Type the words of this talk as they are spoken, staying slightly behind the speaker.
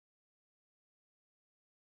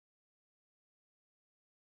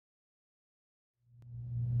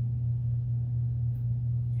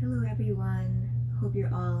everyone. Hope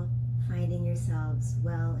you're all finding yourselves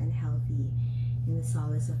well and healthy in the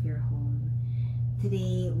solace of your home.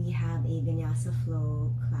 Today we have a Vinyasa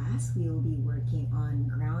Flow class. We will be working on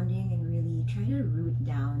grounding and really trying to root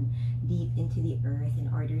down deep into the earth in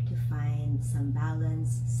order to find some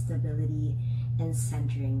balance, stability, and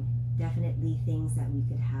centering. Definitely things that we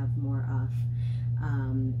could have more of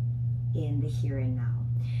in the here and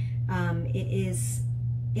now. It is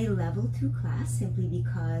a level 2 class simply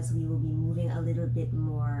because we will be moving a little bit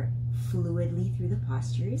more fluidly through the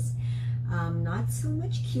postures. Not so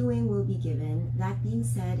much cueing will be given. That being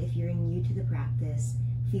said, if you're new to the practice,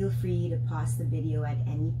 feel free to pause the video at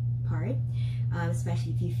any part,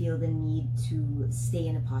 especially if you feel the need to stay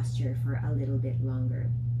in a posture for a little bit longer.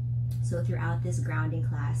 So throughout this grounding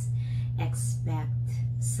class, expect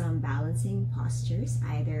some balancing postures,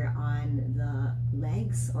 either on the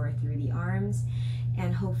legs or through the arms,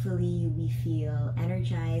 and hopefully we feel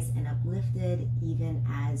energized and uplifted even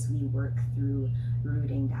as we work through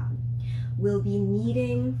rooting down. We'll be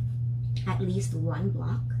needing at least 1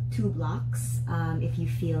 block, 2 blocks, if you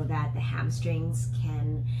feel that the hamstrings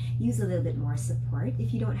can use a little bit more support.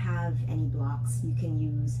 If you don't have any blocks, you can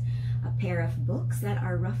use a pair of books that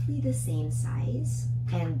are roughly the same size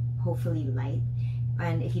and hopefully light.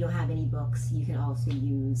 And if you don't have any books, you can also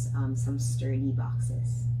use some sturdy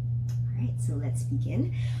boxes. All right, so let's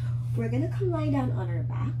begin. We're gonna come lie down on our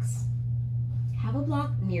backs. Have a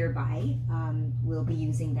block nearby. We'll be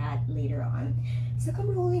using that later on. So come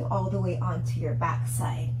rolling all the way onto your back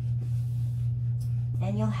side.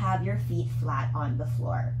 And you'll have your feet flat on the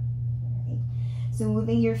floor. Right? So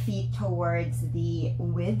moving your feet towards the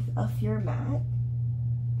width of your mat.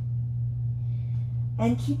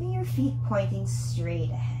 And keeping your feet pointing straight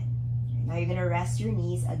ahead. Now you're gonna rest your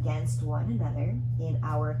knees against one another in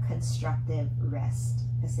our constructive rest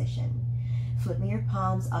position. Flipping your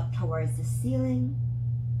palms up towards the ceiling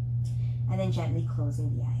and then gently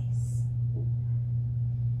closing the eyes.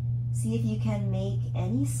 See if you can make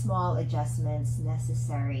any small adjustments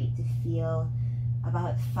necessary to feel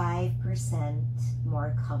about 5%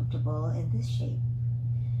 more comfortable in this shape.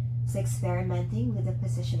 So experimenting with the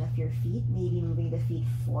position of your feet, maybe moving the feet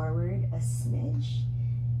forward a smidge.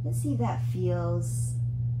 Let's see if that feels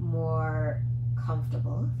more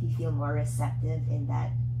comfortable, if you feel more receptive in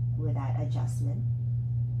that with that adjustment.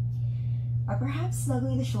 Or perhaps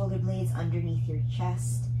snuggling the shoulder blades underneath your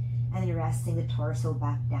chest and then resting the torso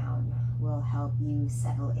back down will help you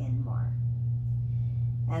settle in more.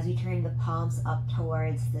 As we turn the palms up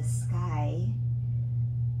towards the sky,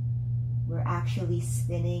 we're actually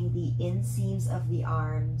spinning the inseams of the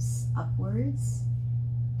arms upwards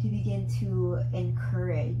to begin to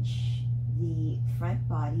encourage the front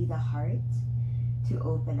body, the heart, to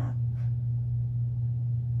open up.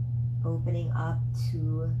 Opening up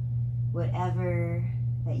to whatever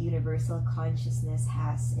that universal consciousness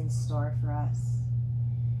has in store for us.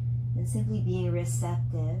 And simply being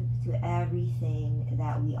receptive to everything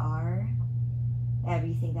that we are,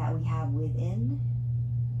 everything that we have within,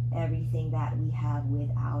 everything that we have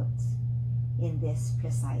without in this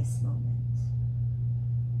precise moment.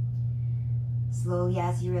 Slowly,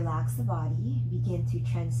 as you relax the body, begin to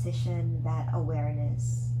transition that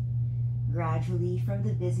awareness gradually from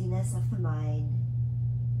the busyness of the mind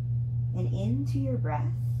and into your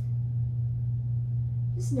breath.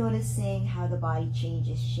 Just noticing how the body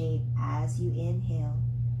changes shape as you inhale,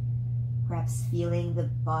 perhaps feeling the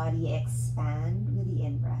body expand with the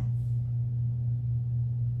in-breath.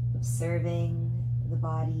 Observing the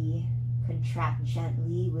body contract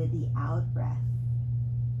gently with the out-breath.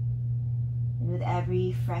 And with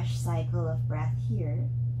every fresh cycle of breath here,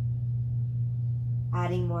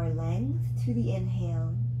 adding more length to the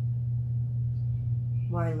inhale,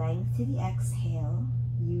 more length to the exhale,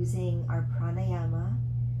 using our pranayama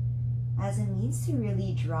as a means to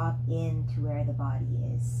really drop into where the body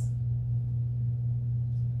is.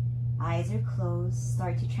 Eyes are closed,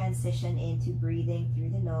 start to transition into breathing through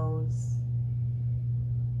the nose,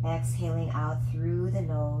 exhaling out through the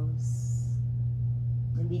nose,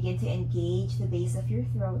 and begin to engage the base of your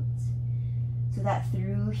throat so that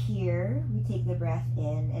through here we take the breath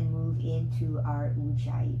in and move into our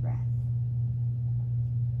Ujjayi breath.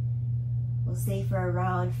 We'll stay for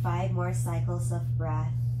around 5 more cycles of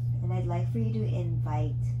breath, and I'd like for you to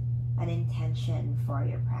invite an intention for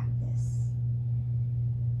your practice.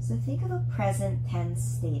 So think of a present tense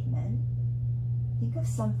statement. Think of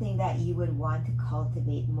something that you would want to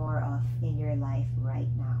cultivate more of in your life right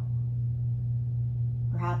now.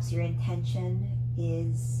 Perhaps your intention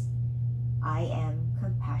is, I am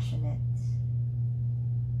compassionate.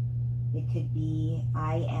 It could be,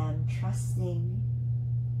 I am trusting,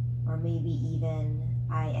 or maybe even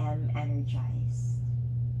I am energized.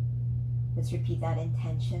 Let's repeat that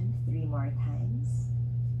intention 3 more times,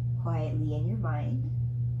 quietly in your mind.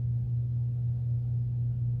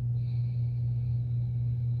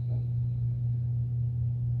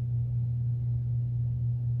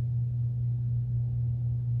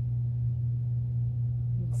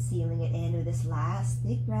 And sealing it in with this last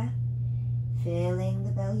big breath, filling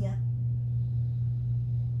the belly up.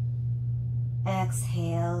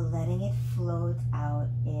 Exhale, letting it float out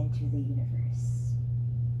into the universe.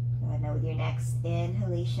 Good. Now with your next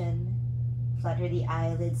inhalation, flutter the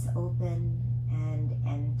eyelids open and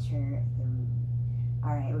enter the room.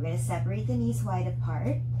 All right, we're going to separate the knees wide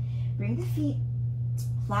apart. Bring the feet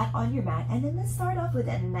flat on your mat, and then let's start off with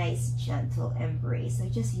a nice gentle embrace. So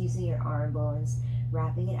just using your arm bones,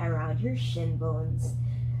 wrapping it around your shin bones,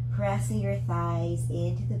 pressing your thighs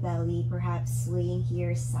into the belly, perhaps swaying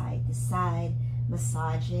here side to side,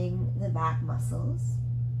 massaging the back muscles.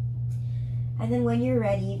 And then when you're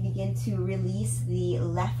ready, begin to release the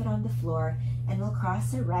left foot on the floor, and we'll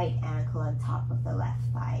cross the right ankle on top of the left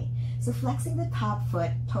thigh. So flexing the top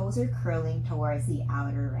foot, toes are curling towards the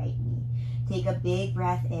outer right knee. Take a big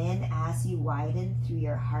breath in as you widen through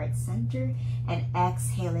your heart center, and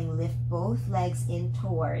exhaling, lift both legs in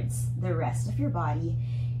towards the rest of your body.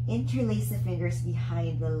 Interlace the fingers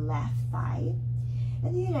behind the left thigh.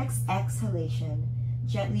 And the next exhalation,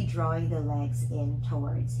 gently drawing the legs in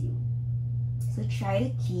towards you. So try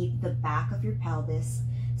to keep the back of your pelvis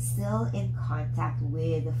still in contact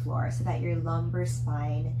with the floor so that your lumbar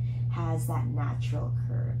spine has that natural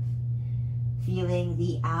curve. Feeling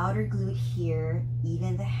the outer glute here,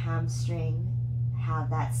 even the hamstring, have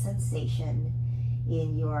that sensation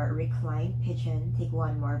in your reclined pigeon. Take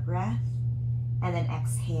one more breath, and then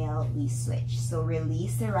exhale, we switch. So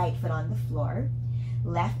release the right foot on the floor,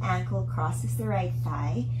 left ankle crosses the right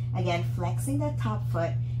thigh, again flexing that top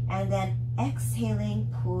foot, and then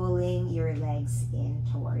exhaling, pulling your legs in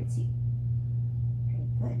towards you. Very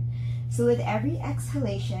good. So with every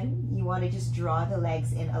exhalation, you want to just draw the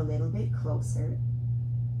legs in a little bit closer.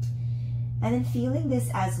 And then feeling this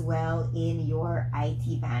as well in your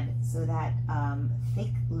IT band, so that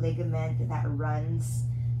thick ligament that runs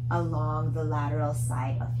along the lateral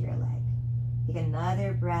side of your leg. Take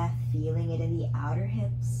another breath, feeling it in the outer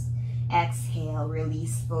hips. Exhale,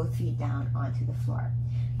 release both feet down onto the floor.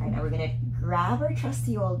 All right, now we're going to grab our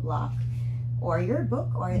trusty old block or your book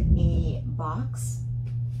or a box.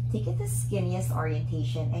 Take it the skinniest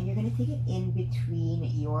orientation, and you're going to take it in between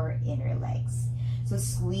your inner legs. So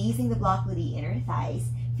squeezing the block with the inner thighs,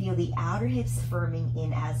 feel the outer hips firming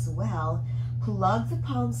in as well. Plug the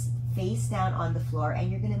palms face down on the floor,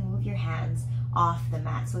 and you're going to move your hands off the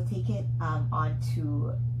mat. So take it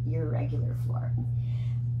onto your regular floor.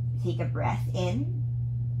 Take a breath in.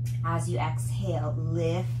 As you exhale,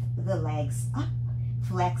 lift the legs up,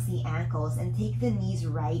 flex the ankles, and take the knees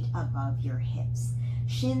right above your hips.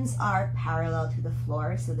 Shins are parallel to the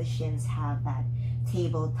floor, so the shins have that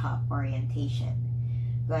tabletop orientation.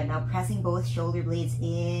 Good. Now pressing both shoulder blades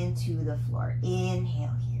into the floor.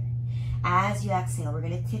 Inhale here. As you exhale, we're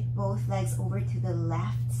going to tip both legs over to the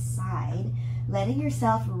left side, letting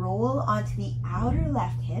yourself roll onto the outer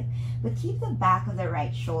left hip, but keep the back of the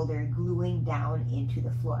right shoulder gluing down into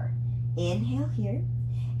the floor. Inhale here.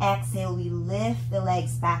 Exhale, we lift the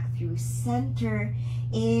legs back through center.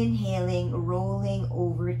 Inhaling, rolling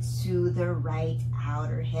over to the right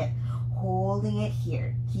outer hip, holding it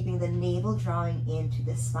here, keeping the navel drawing into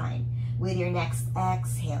the spine. With your next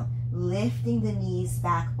exhale, lifting the knees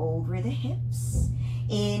back over the hips.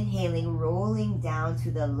 Inhaling, rolling down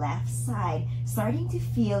to the left side, starting to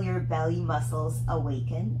feel your belly muscles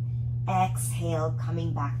awaken. Exhale,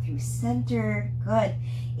 coming back through center. Good.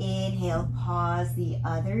 Inhale, pause the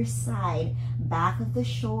other side, back of the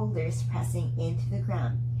shoulders pressing into the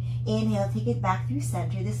ground. Inhale, take it back through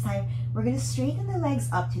center. This time, we're going to straighten the legs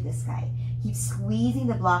up to the sky. Keep squeezing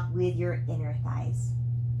the block with your inner thighs.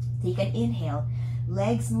 Take an inhale.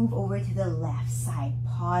 Legs move over to the left side,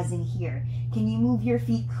 pausing here. Can you move your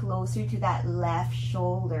feet closer to that left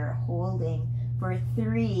shoulder, holding for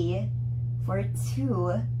 3, for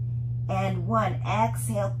 2, and 1.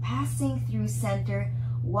 Exhale, passing through center.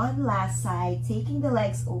 One last side, taking the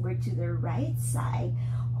legs over to the right side,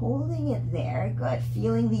 holding it there. Good.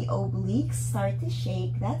 Feeling the obliques start to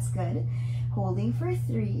shake. That's good. Holding for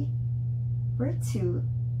 3, for 2,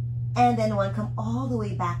 and then 1. Come all the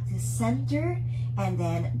way back to center, and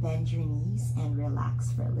then bend your knees and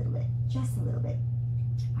relax for a little bit, just a little bit.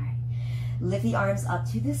 All right. Lift the arms up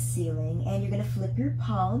to the ceiling, and you're going to flip your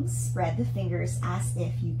palms, spread the fingers as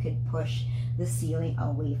if you could push the ceiling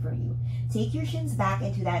away from you. Take your shins back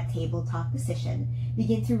into that tabletop position.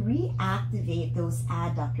 Begin to reactivate those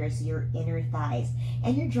adductors, your inner thighs,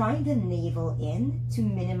 and you're drawing the navel in to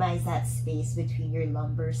minimize that space between your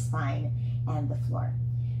lumbar spine and the floor.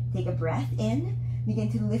 Take a breath in.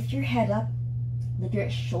 Begin to lift your head up. Lift your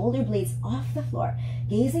shoulder blades off the floor,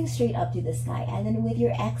 gazing straight up to the sky. And then with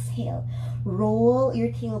your exhale, roll your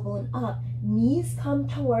tailbone up. Knees come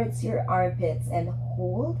towards your armpits and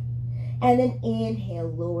hold. And then inhale,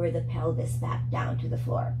 lower the pelvis back down to the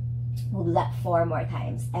floor. We'll do that 4 more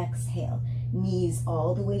times. Exhale, knees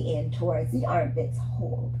all the way in towards the armpits,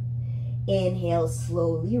 hold. Inhale,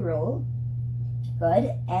 slowly roll.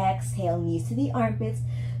 Good. Exhale, knees to the armpits.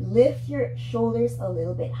 Lift your shoulders a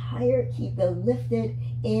little bit higher. Keep them lifted.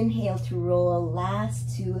 Inhale to roll.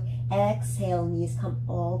 Last 2. Exhale, knees come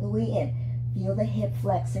all the way in. Feel the hip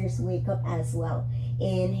flexors wake up as well.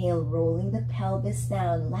 Inhale, rolling the pelvis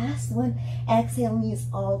down. Last one. Exhale, knees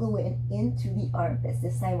all the way into the armpits.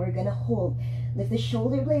 This time we're going to hold. Lift the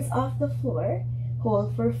shoulder blades off the floor.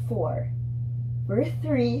 Hold for 4. For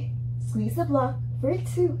 3. Squeeze the block. For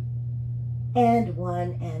 2. And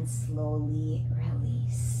 1. And slowly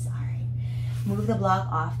release. All right. Move the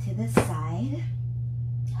block off to the side.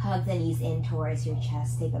 Hug the knees in towards your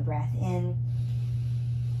chest. Take a breath in.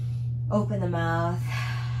 Open the mouth.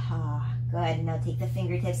 Good. Now take the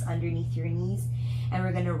fingertips underneath your knees, and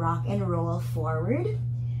we're going to rock and roll forward.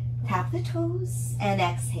 Tap the toes and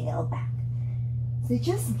exhale back. So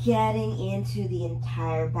just getting into the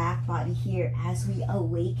entire back body here as we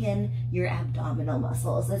awaken your abdominal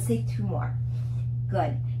muscles. Let's take 2 more.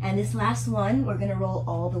 Good. And this last one, we're going to roll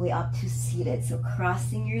all the way up to seated. So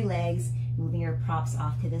crossing your legs, moving your props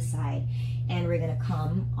off to the side, and we're going to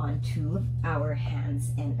come onto our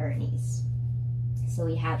hands and our knees. So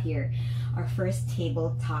we have here our first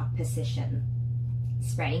tabletop position.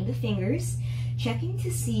 Spreading the fingers, checking to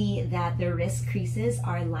see that the wrist creases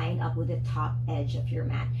are lined up with the top edge of your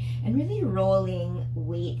mat, and really rolling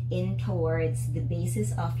weight in towards the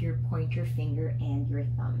bases of your pointer finger and your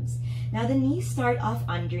thumbs. Now the knees start off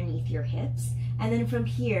underneath your hips, and then from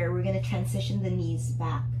here we're going to transition the knees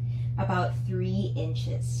back about 3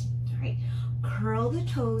 inches. All right, curl the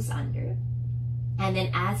toes under, and then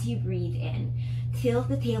as you breathe in, tilt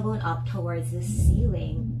the tailbone up towards the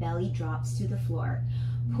ceiling, belly drops to the floor.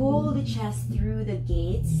 Pull the chest through the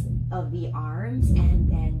gates of the arms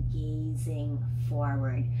and then gazing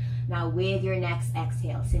forward. Now with your next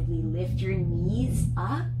exhale, simply lift your knees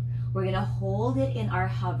up. We're going to hold it in our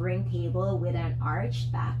hovering table with an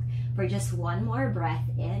arched back for just 1 more breath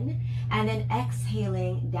in, and then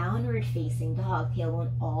exhaling, downward facing dog,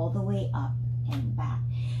 tailbone all the way up and back.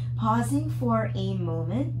 Pausing for a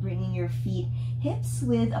moment, bringing your feet hips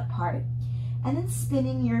width apart, and then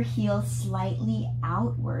spinning your heels slightly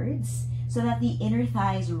outwards so that the inner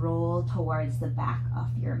thighs roll towards the back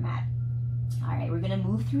of your mat. All right, we're going to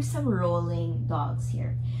move through some rolling dogs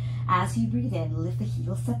here. As you breathe in, lift the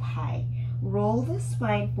heels up high. Roll the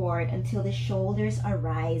spine forward until the shoulders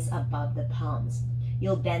arise above the palms.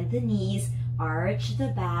 You'll bend the knees, arch the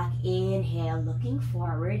back, inhale, looking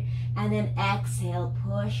forward, and then exhale,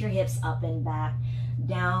 push your hips up and back.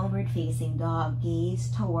 Downward facing dog, gaze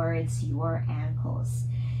towards your ankles.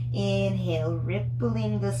 Inhale,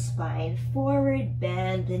 rippling the spine forward,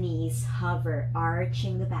 bend the knees, hover,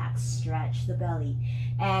 arching the back, stretch the belly.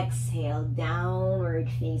 Exhale, downward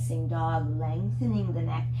facing dog, lengthening the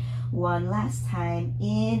neck. 1 last time.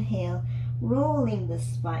 Inhale, rolling the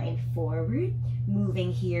spine forward,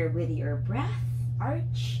 moving here with your breath,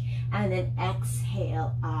 arch, and then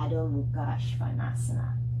exhale, Adho Mukha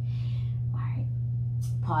Svanasana. All right,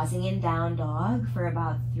 pausing in down dog for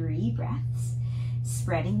about 3 breaths,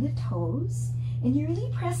 spreading the toes, and you're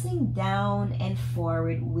really pressing down and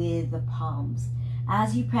forward with the palms.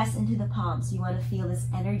 As you press into the palms, you want to feel this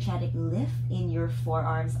energetic lift in your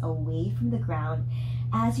forearms away from the ground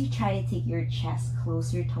as you try to take your chest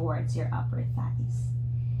closer towards your upper thighs.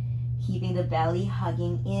 Keeping the belly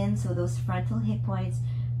hugging in so those frontal hip points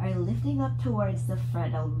are lifting up towards the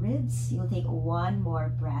frontal ribs. You'll take 1 more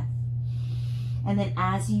breath. And then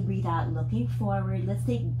as you breathe out, looking forward, let's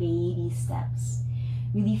take baby steps.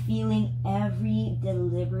 Really feeling every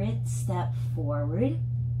deliberate step forward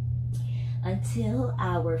until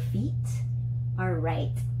our feet are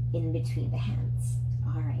right in between the hands.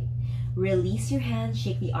 All right. Release your hands,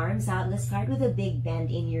 shake the arms out. Let's start with a big bend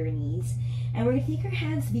in your knees. And we're going to take our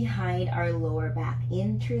hands behind our lower back,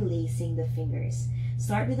 interlacing the fingers.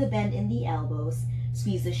 Start with a bend in the elbows.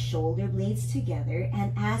 Squeeze the shoulder blades together,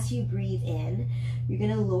 and as you breathe in, you're going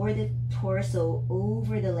to lower the torso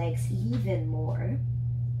over the legs even more.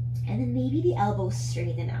 And then maybe the elbows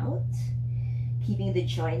straighten out, keeping the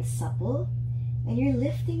joints supple. And you're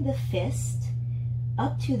lifting the fist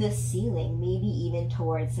up to the ceiling, maybe even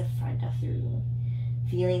towards the front of the room.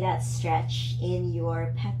 Feeling that stretch in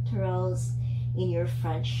your pectorals, in your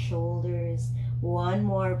front shoulders. One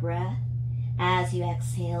more breath. As you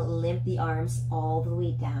exhale, limp the arms all the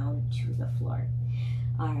way down to the floor.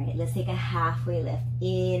 All right, let's take a halfway lift.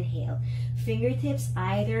 Inhale. Fingertips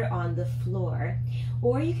either on the floor,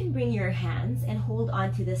 or you can bring your hands and hold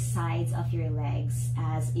onto the sides of your legs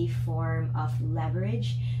as a form of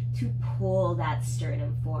leverage to pull that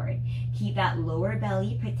sternum forward. Keep that lower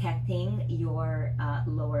belly protecting your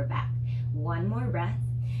lower back. One more breath.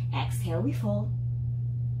 Exhale, we fold.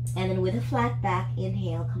 And then with a flat back,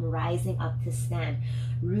 inhale, come rising up to stand.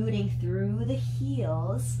 Rooting through the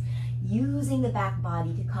heels, using the back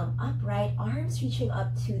body to come upright, arms reaching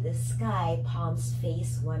up to the sky, palms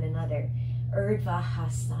face one another. Urdhva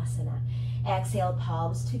Hastasana. Exhale,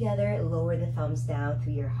 palms together, lower the thumbs down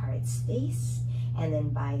to your heart space, and then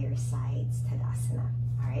by your sides, Tadasana.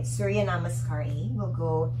 All right, Surya Namaskar A. We'll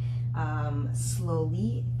go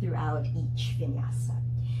slowly throughout each vinyasa.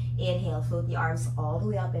 Inhale, float the arms all the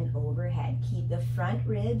way up and overhead. Keep the front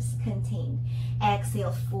ribs contained.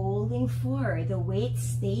 Exhale, folding forward. The weight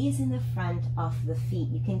stays in the front of the feet.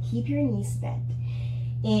 You can keep your knees bent.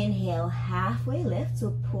 Inhale, halfway lift,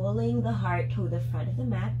 so pulling the heart to the front of the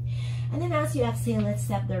mat. And then as you exhale, let's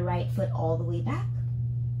step the right foot all the way back.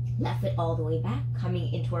 Left foot all the way back,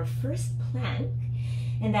 coming into our first plank.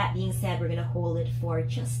 And that being said, we're going to hold it for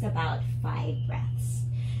just about 5 breaths.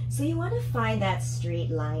 So you want to find that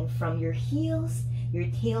straight line from your heels, your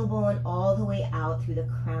tailbone, all the way out through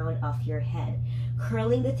the crown of your head.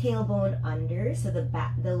 Curling the tailbone under so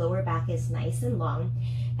the lower back is nice and long.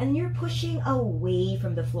 And you're pushing away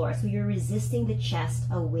from the floor. So you're resisting the chest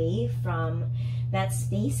away from that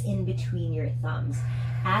space in between your thumbs.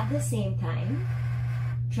 At the same time,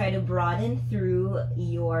 try to broaden through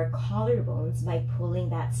your collarbones by pulling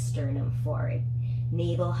that sternum forward.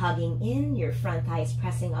 Navel hugging in, your front thighs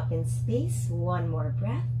pressing up in space. One more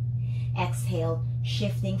breath. Exhale,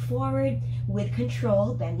 shifting forward with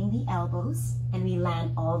control, bending the elbows, and we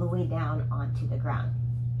land all the way down onto the ground.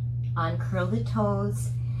 Uncurl the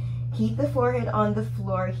toes. Keep the forehead on the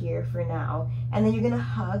floor here for now, and then you're going to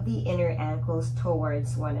hug the inner ankles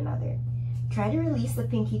towards one another. Try to release the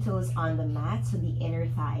pinky toes on the mat so the inner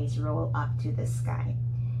thighs roll up to the sky.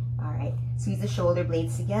 All right, squeeze the shoulder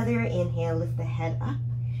blades together. Inhale, lift the head up.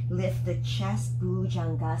 Lift the chest,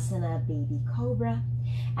 Bhujangasana, baby cobra.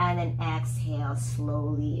 And then exhale,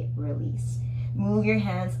 slowly release. Move your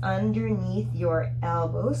hands underneath your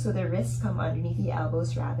elbows, so the wrists come underneath the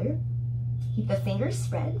elbows rather. Keep the fingers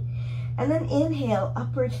spread. And then inhale,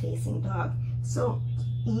 upward facing dog. So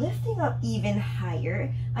lifting up even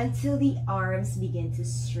higher until the arms begin to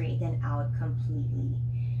straighten out completely.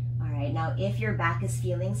 All right, now if your back is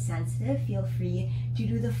feeling sensitive, feel free to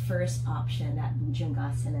do the first option, that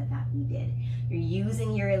Bhujangasana that we did. You're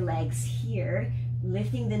using your legs here,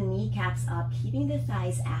 lifting the kneecaps up, keeping the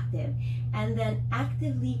thighs active, and then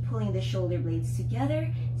actively pulling the shoulder blades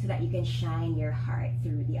together so that you can shine your heart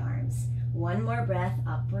through the arms. One more breath,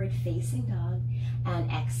 upward facing dog, and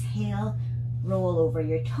exhale, roll over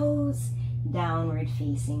your toes, downward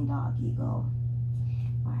facing dog you go.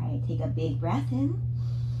 All right, take a big breath in.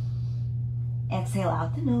 Exhale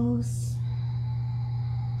out the nose.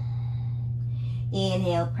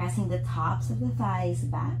 Inhale, pressing the tops of the thighs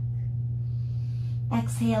back.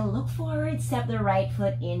 Exhale, look forward, step the right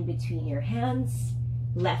foot in between your hands.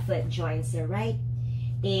 Left foot joins the right.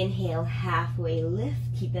 Inhale, halfway lift,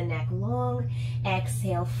 keep the neck long.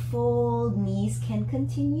 Exhale, fold, knees can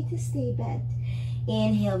continue to stay bent.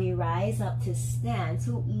 Inhale, we rise up to stand.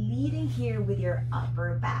 So leading here with your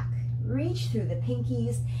upper back. Reach through the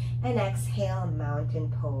pinkies and exhale,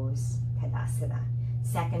 mountain pose, Tadasana.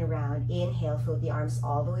 Second round, inhale, float the arms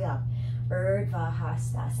all the way up, Urdhva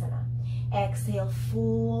Hastasana. Exhale,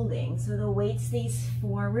 folding, so the weight stays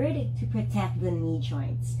forward to protect the knee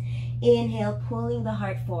joints. Inhale, pulling the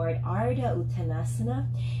heart forward, Ardha Uttanasana.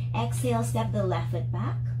 Exhale, step the left foot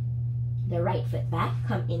back, the right foot back,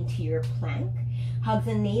 come into your plank. Hug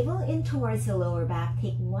the navel in towards the lower back.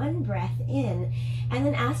 Take one breath in. And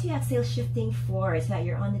then as you exhale, shifting forward so that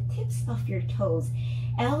you're on the tips of your toes.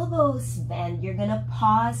 Elbows bend. You're going to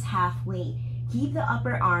pause halfway. Keep the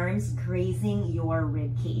upper arms grazing your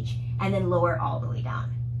rib cage. And then lower all the way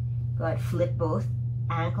down. Good. Flip both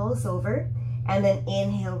ankles over. And then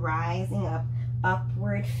inhale, rising up.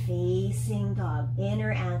 upward facing dog.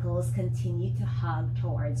 Inner ankles continue to hug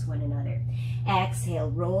towards one another. Exhale,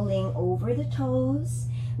 rolling over the toes.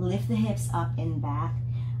 Lift the hips up and back.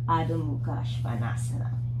 Adho Mukha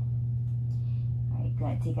Svanasana. All right,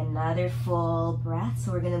 good. Take another full breath.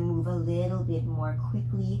 So we're going to move a little bit more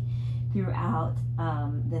quickly throughout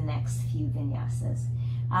the next few vinyasas.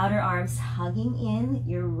 Outer arms hugging in.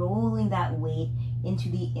 You're rolling that weight into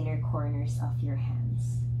the inner corners of your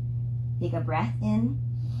hands. Take a breath in.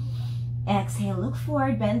 Exhale, look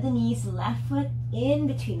forward, bend the knees, left foot in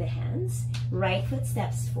between the hands. Right foot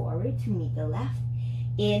steps forward to meet the left.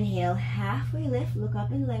 Inhale, halfway lift, look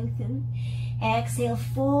up and lengthen. Exhale,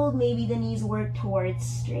 fold, maybe the knees work towards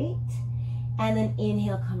straight. And then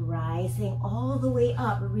inhale, come rising all the way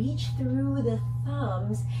up. Reach through the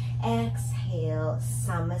thumbs. Exhale,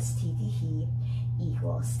 Samastitihi,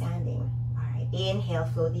 eagle standing. All right, inhale,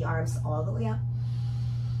 float the arms all the way up.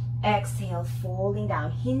 Exhale, folding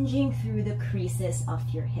down, hinging through the creases of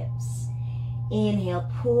your hips.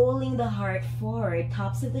 Inhale, pulling the heart forward,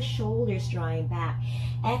 tops of the shoulders drawing back.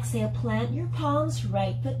 Exhale, plant your palms,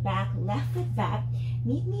 right foot back, left foot back.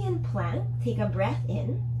 Meet me in plank. Take a breath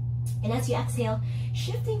in. And as you exhale,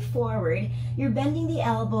 shifting forward, you're bending the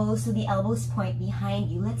elbows so the elbows point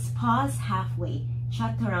behind you. Let's pause halfway,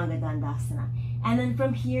 Chaturanga Dandasana. And then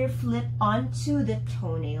from here, flip onto the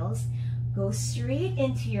toenails. Go straight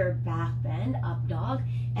into your back bend, up dog.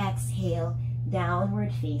 Exhale,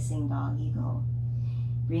 downward facing dog. You go.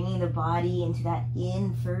 Bringing the body into that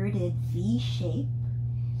inverted V shape.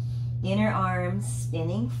 Inner arms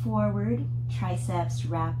spinning forward, triceps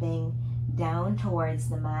wrapping down towards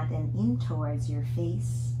the mat and in towards your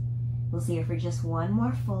face. We'll stay here for just one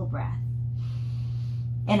more full breath.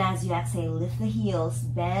 And as you exhale, lift the heels,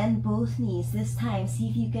 bend both knees. This time, see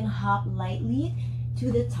if you can hop lightly to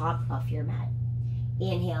the top of your mat.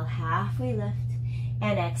 Inhale, halfway lift,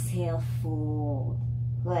 and exhale, fold.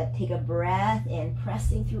 Good. Take a breath in,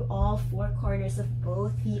 pressing through all four corners of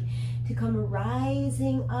both feet to come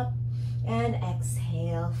rising up, and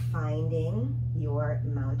exhale, finding your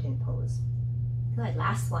mountain pose. Good.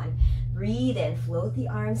 Last one. Breathe in, float the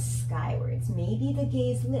arms skywards. Maybe the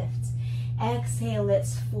gaze lifts. Exhale,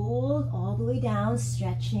 let's fold all the way down,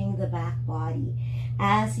 stretching the back body.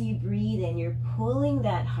 As you breathe in, you're pulling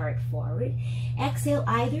that heart forward. Exhale,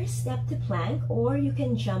 either step to plank or you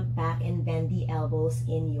can jump back and bend the elbows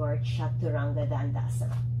in your Chaturanga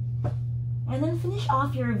Dandasana. And then finish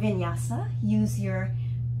off your vinyasa. Use your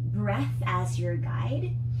breath as your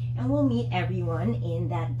guide. And we'll meet everyone in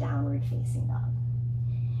that downward facing dog.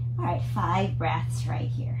 All right, 5 breaths right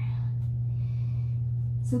here.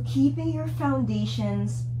 So keeping your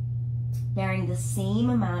foundations bearing the same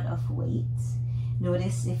amount of weight.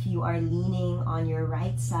 Notice if you are leaning on your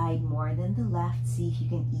right side more than the left. See if you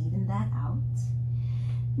can even that out.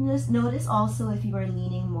 Notice also if you are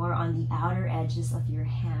leaning more on the outer edges of your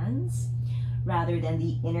hands rather than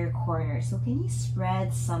the inner corner. So can you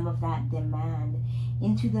spread some of that demand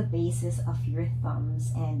into the bases of your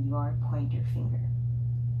thumbs and your pointer finger?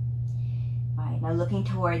 All right, now looking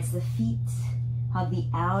towards the feet, hug the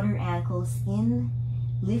outer ankles in.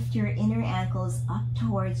 Lift your inner ankles up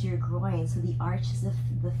towards your groin so the arches of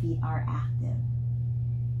the feet are active.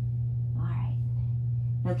 All right.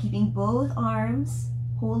 Now keeping both arms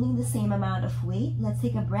holding the same amount of weight, let's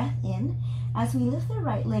take a breath in as we lift the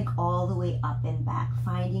right leg all the way up and back,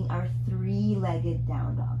 finding our 3-legged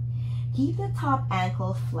down dog. Keep the top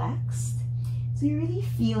ankle flexed. So you're really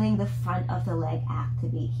feeling the front of the leg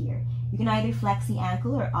activate here. You can either flex the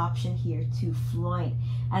ankle or option here to floint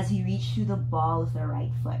as you reach through the ball of the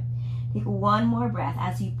right foot. Take one more breath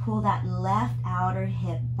as you pull that left outer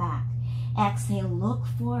hip back. Exhale, look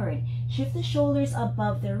forward. Shift the shoulders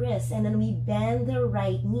above the wrists, and then we bend the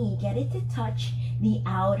right knee. Get it to touch the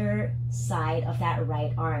outer side of that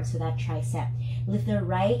right arm, so that tricep. Lift the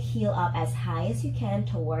right heel up as high as you can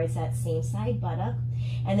towards that same side buttock.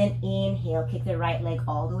 And then inhale, kick the right leg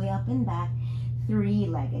all the way up and back.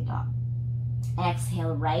 3-legged dog.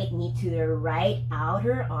 Exhale, right knee to the right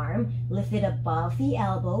outer arm. Lift it above the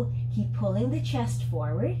elbow. Keep pulling the chest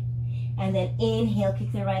forward. And then inhale,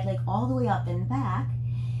 kick the right leg all the way up and back.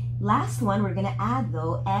 Last one, we're going to add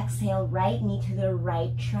though. Exhale, right knee to the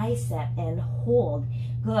right tricep and hold.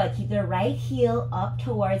 Good. Keep the right heel up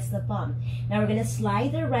towards the bum. Now we're going to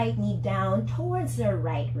slide the right knee down towards the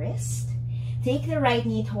right wrist. Take the right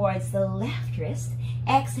knee towards the left wrist.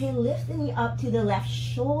 Exhale, lift the knee up to the left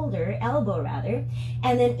shoulder, elbow rather.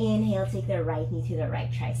 And then inhale, take the right knee to the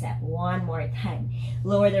right tricep. One more time.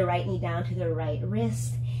 Lower the right knee down to the right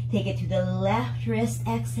wrist. Take it to the left wrist,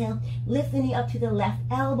 exhale. Lift the knee up to the left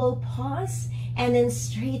elbow, pause, and then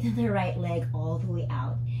straighten the right leg all the way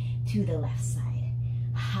out to the left side.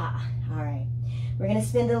 Ha, all right. We're gonna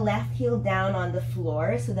spin the left heel down on the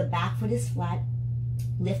floor so the back foot is flat.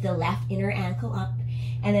 Lift the left inner ankle up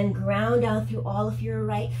and then ground down through all of your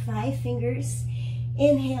right 5 fingers.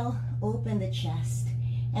 Inhale, open the chest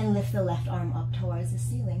and lift the left arm up towards the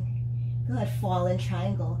ceiling. Good, fallen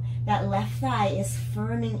triangle. That left thigh is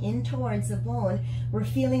firming in towards the bone. We're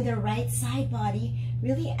feeling the right side body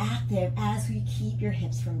really active as we keep your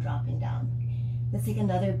hips from dropping down. Let's take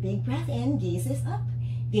another big breath in, gaze is up.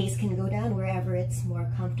 Gaze can go down wherever it's more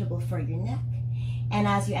comfortable for your neck. And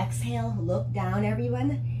as you exhale, look down,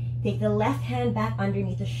 everyone. Take the left hand back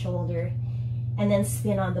underneath the shoulder and then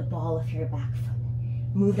spin on the ball of your back foot.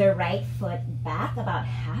 Move the right foot back about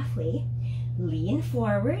halfway. Lean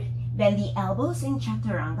forward. Bend the elbows in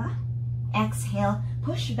chaturanga. Exhale,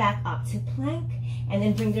 push back up to plank, and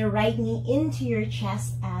then bring the right knee into your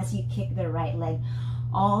chest as you kick the right leg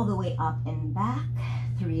all the way up and back.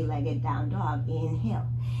 3-legged down dog. Inhale.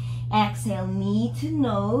 Exhale, knee to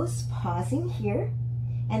nose, pausing here,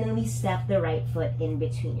 and then we step the right foot in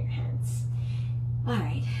between your hands. All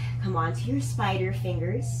right, come on to your spider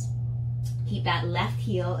fingers. Keep that left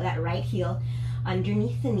heel, that right heel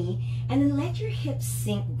underneath the knee, and then let your hips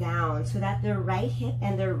sink down so that the right hip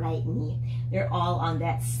and the right knee, they're all on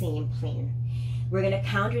that same plane. We're gonna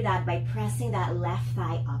counter that by pressing that left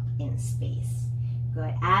thigh up in space.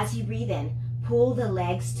 Good. As you breathe in, pull the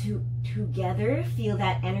legs together, feel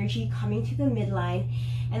that energy coming to the midline,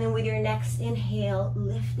 and then with your next inhale,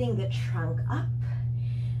 lifting the trunk up.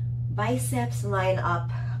 Biceps line up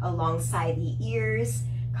alongside the ears,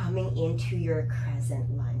 coming into your crescent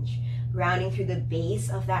lunge. Grounding through the base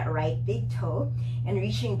of that right big toe and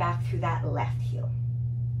reaching back through that left heel.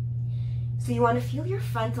 So you want to feel your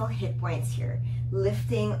frontal hip points here,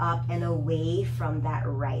 lifting up and away from that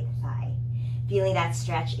right thigh. Feeling that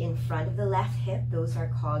stretch in front of the left hip. Those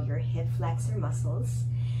are called your hip flexor muscles.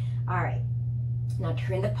 All right, now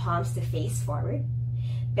turn the palms to face forward.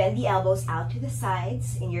 Bend the elbows out to the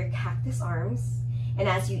sides in your cactus arms. And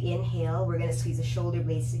as you inhale, we're going to squeeze the shoulder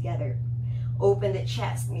blades together. Open the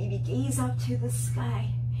chest, maybe gaze up to the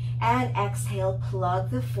sky. And exhale,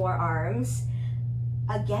 plug the forearms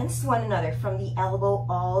against one another from the elbow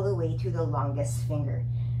all the way to the longest finger.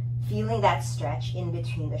 Feeling that stretch in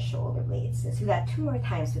between the shoulder blades. Let's do that 2 more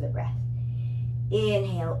times with a breath.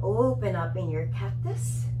 Inhale, open up in your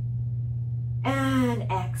cactus. And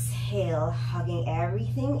exhale, hugging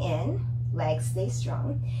everything in. Legs stay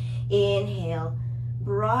strong. Inhale,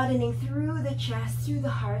 broadening through the chest, through the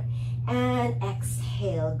heart. And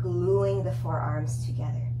exhale, gluing the forearms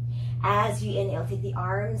together. As you inhale, take the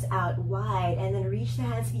arms out wide and then reach the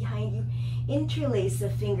hands behind you. Interlace the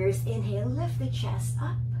fingers. Inhale, lift the chest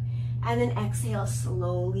up. And then exhale,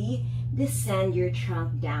 slowly descend your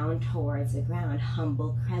trunk down towards the ground.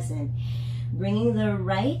 Humble crescent. Bringing the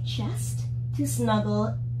right chest to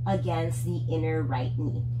snuggle against the inner right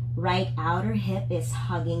knee. Right outer hip is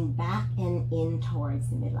hugging back and in towards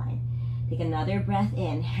the midline. Take another breath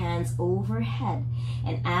in, hands overhead.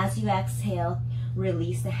 And as you exhale,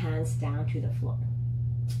 release the hands down to the floor.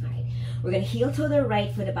 All right, we're going to heel toe the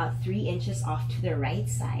right foot about 3 inches off to the right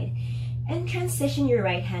side and transition your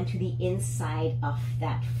right hand to the inside of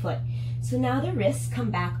that foot. So now the wrists come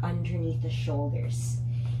back underneath the shoulders.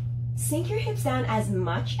 Sink your hips down as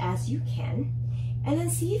much as you can, and then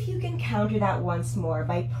see if you can counter that once more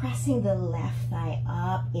by pressing the left thigh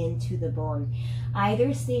up into the bone.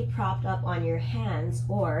 Either stay propped up on your hands,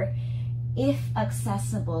 or if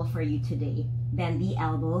accessible for you today, bend the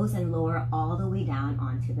elbows and lower all the way down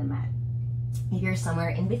onto the mat. If you're somewhere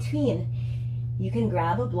in between, you can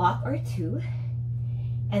grab a block or 2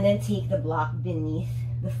 and then take the block beneath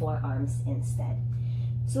the forearms instead.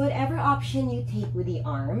 So whatever option you take with the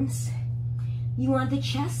arms, you want the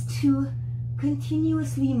chest to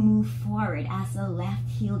continuously move forward as the left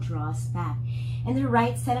heel draws back and the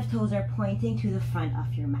right set of toes are pointing to the front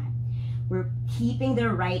of your mat. We're keeping the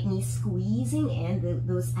right knee squeezing in,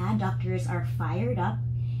 those adductors are fired up,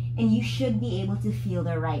 and you should be able to feel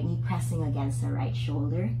the right knee pressing against the right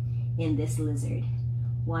shoulder in this lizard.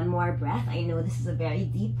 One more breath. I know this is a very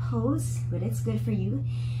deep pose, but it's good for you.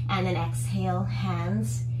 And then exhale,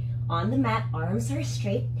 hands on the mat, arms are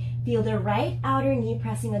straight. Feel the right outer knee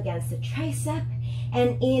pressing against the tricep.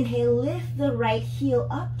 And inhale, lift the right heel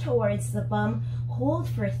up towards the bum. Hold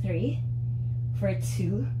for 3, for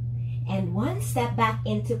 2, and 1. Step back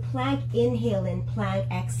into plank. Inhale in plank,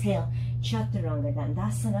 exhale, Chaturanga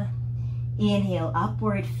Dandasana. Inhale,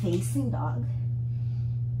 upward facing dog.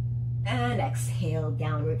 And exhale,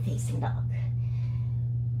 downward facing dog.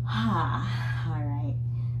 All right.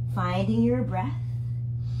 Finding your breath.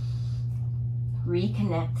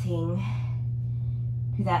 Reconnecting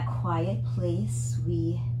to that quiet place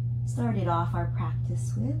we started off our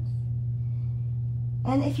practice with.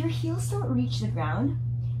 And if your heels don't reach the ground,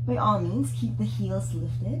 by all means, keep the heels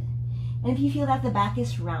lifted. And if you feel that the back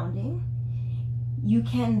is rounding, you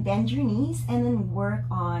can bend your knees and then work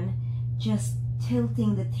on just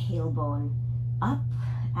tilting the tailbone up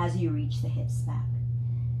as you reach the hips back.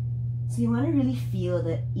 So you want to really feel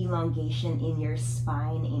the elongation in your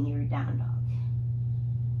spine in your down dog.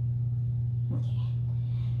 Okay,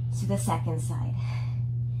 to the second side.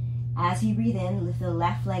 As you breathe in, lift the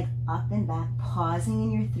left leg up and back, pausing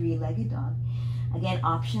in your three-legged dog. Again,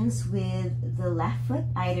 options with the left foot,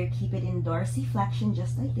 either keep it in dorsiflexion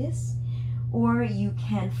just like this, or you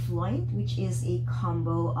can floint, which is a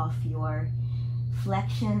combo of your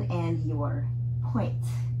flexion and your point.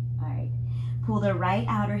 All right, pull the right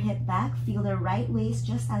outer hip back, feel the right waist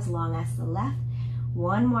just as long as the left.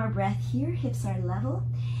 One more breath here, hips are level.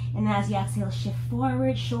 And as you exhale, shift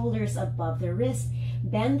forward, shoulders above the wrist.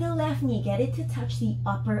 Bend the left knee, get it to touch the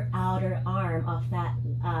upper outer arm of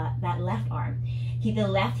that left arm. Keep the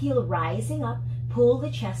left heel rising up, pull the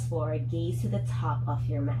chest forward, gaze to the top of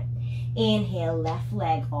your mat. Inhale, left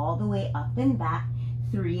leg all the way up and back,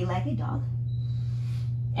 three-legged dog.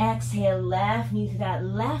 Exhale, left knee to that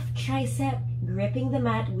left tricep, gripping the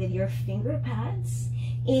mat with your finger pads.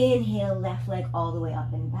 Inhale, left leg all the way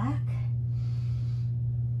up and back.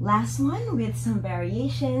 Last one with some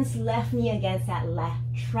variations. Left knee against that left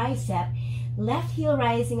tricep. Left heel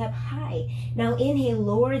rising up high. Now inhale,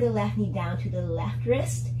 lower the left knee down to the left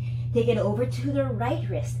wrist. Take it over to the right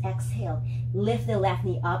wrist. Exhale, lift the left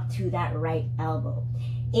knee up to that right elbow.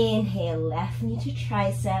 Inhale, left knee to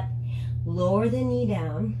tricep. Lower the knee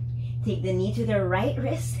down. Take the knee to the right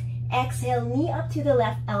wrist. Exhale, knee up to the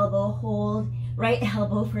left elbow. Hold right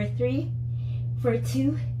elbow for 3, for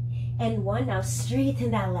 2, and 1. Now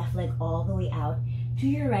straighten that left leg all the way out to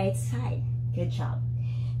your right side. Good job.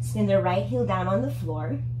 Spin the right heel down on the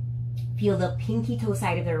floor. Feel the pinky toe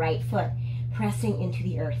side of the right foot pressing into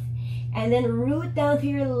the earth. And then root down through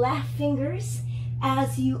your left fingers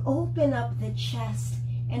as you open up the chest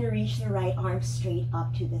and reach the right arm straight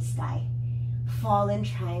up to the sky. Fallen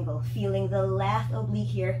triangle, feeling the left oblique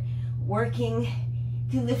here, working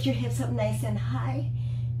to lift your hips up nice and high,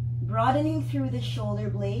 broadening through the shoulder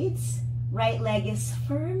blades. Right leg is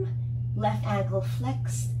firm, left ankle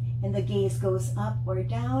flexed, and the gaze goes up or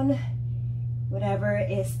down, whatever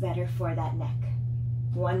is better for that neck.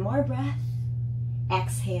 One more breath.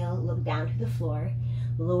 Exhale, look down to the floor.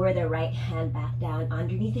 Lower the right hand back down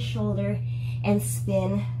underneath the shoulder and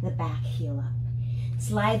spin the back heel up.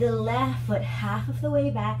 Slide the left foot half of the way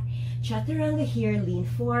back. Chaturanga here, lean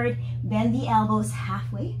forward, bend the elbows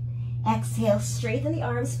halfway. Exhale, straighten the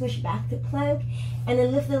arms, push back to plank, and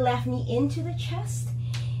then lift the left knee into the chest.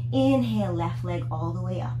 Inhale, left leg all the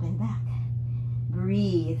way up and back.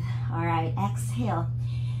 Breathe. All right, exhale.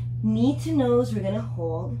 Knee to nose, we're gonna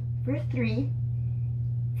hold for 3,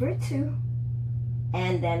 for 2,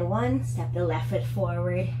 and then 1. Step the left foot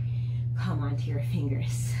forward. Come onto your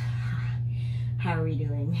fingers. How are we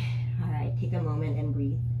doing? All right, take a moment and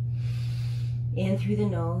breathe. In through the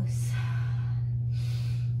nose,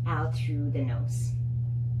 out through the nose.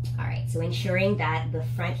 All right, so ensuring that the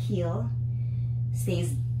front heel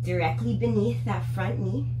stays directly beneath that front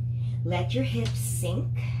knee. Let your hips sink,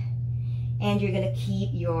 and you're gonna keep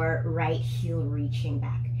your right heel reaching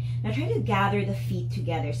back. Now try to gather the feet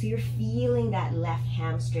together so you're feeling that left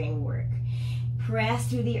hamstring work. Press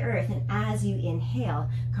through the earth, and as you inhale,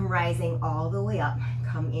 come rising all the way up.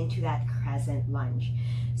 Come into that crescent lunge.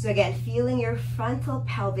 So again, feeling your frontal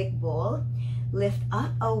pelvic bowl lift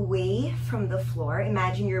up away from the floor.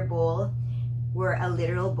 Imagine your bowl were a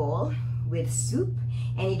literal bowl with soup,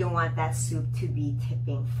 and you don't want that soup to be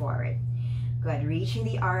tipping forward. Good, reaching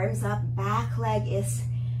the arms up. Back leg is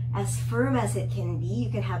as firm as it can be. You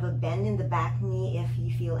can have a bend in the back knee if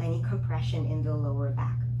you feel any compression in the lower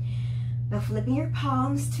back. Now flipping your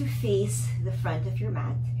palms to face the front of your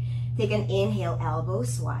mat. Take an inhale,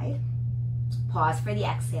 elbows wide. Pause for the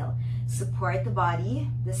exhale. Support the body,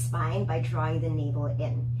 the spine, by drawing the navel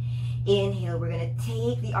in. Inhale, we're gonna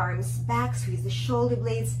take the arms back, squeeze the shoulder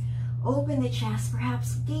blades, open the chest,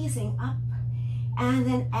 perhaps gazing up. And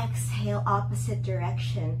then exhale, opposite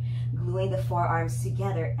direction, gluing the forearms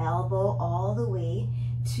together, elbow all the way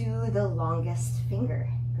to the longest finger.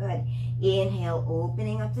 Good. Inhale,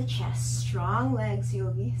 opening up the chest, strong legs,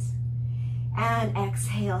 yogis. And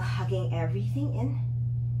exhale, hugging everything in.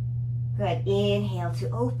 Good. Inhale to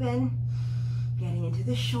open, getting into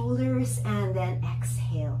the shoulders, and then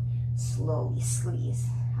exhale, slowly squeeze.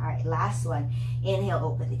 All right, last one. Inhale,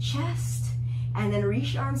 open the chest, and then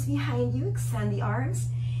reach arms behind you, extend the arms,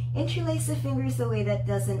 interlace the fingers the way that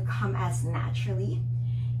doesn't come as naturally.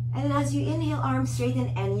 And then as you inhale, arms straighten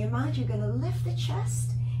any amount, you're gonna lift the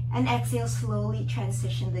chest, and exhale, slowly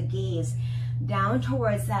transition the gaze down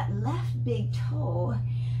towards that left big toe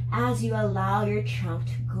as you allow your trunk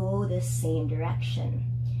to go the same direction.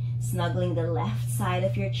 Snuggling the left side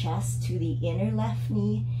of your chest to the inner left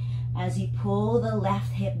knee as you pull the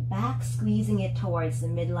left hip back, squeezing it towards the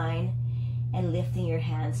midline and lifting your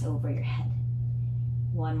hands over your head.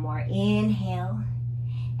 One more inhale,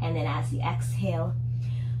 and then as you exhale,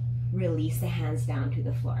 release the hands down to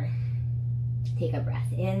the floor. Take a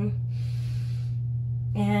breath in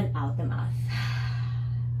and out the mouth.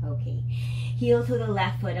 Okay, heel to the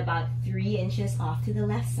left foot about 3 inches off to the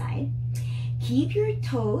left side. Keep your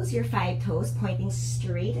toes, your 5 toes, pointing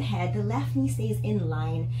straight ahead. The left knee stays in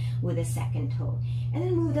line with the second toe. And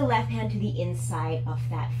then move the left hand to the inside of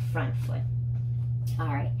that front foot. All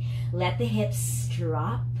right, let the hips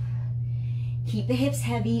drop. Keep the hips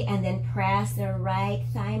heavy and then press the right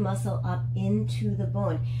thigh muscle up into the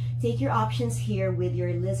bone. Take your options here with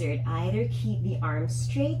your lizard. Either keep the arms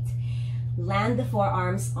straight, land the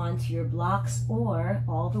forearms onto your blocks, or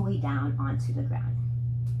all the way down onto the ground.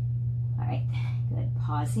 All right, good.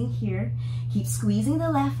 Pausing here. Keep squeezing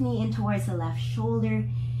the left knee in towards the left shoulder.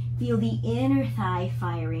 Feel the inner thigh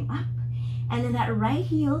firing up. And then that right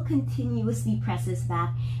heel continuously presses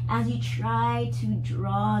back as you try to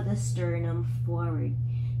draw the sternum forward.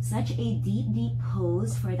 Such a deep, deep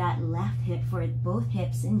pose for that left hip, for both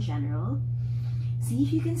hips in general. See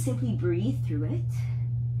if you can simply breathe through it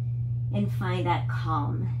and find that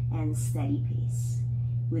calm and steady pace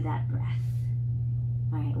with that breath.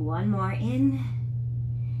 All right, one more in,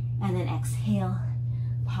 and then exhale,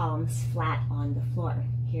 palms flat on the floor.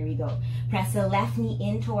 Here we go. Press the left knee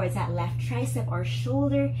in towards that left tricep or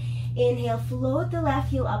shoulder. Inhale, float the left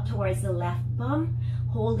heel up towards the left bum,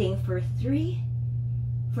 holding for 3,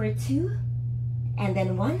 for 2, and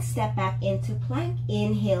then 1. Step back into plank.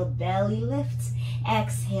 Inhale, belly lifts.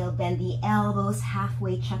 Exhale, bend the elbows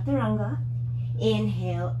halfway, chaturanga.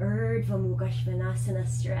 Inhale, Urdhva Mukha Svanasana,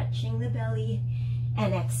 stretching the belly.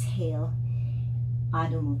 And exhale,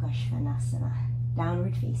 Adho Mukha Svanasana,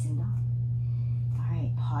 downward facing dog. All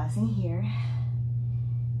right, pausing here.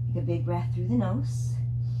 Take a big breath through the nose.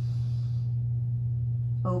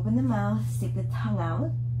 Open the mouth, stick the tongue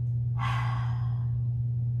out.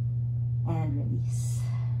 And release.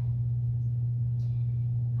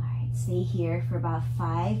 All right, stay here for about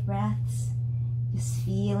 5 breaths, just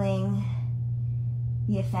feeling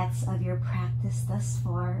the effects of your practice thus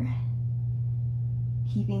far.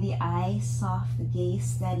 Keeping the eyes soft, the gaze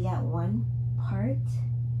steady at one part,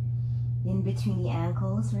 in between the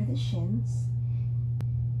ankles or the shins.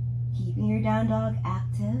 Keeping your down dog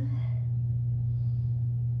active.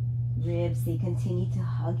 Ribs, they continue to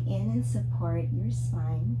hug in and support your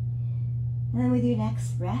spine. And then with your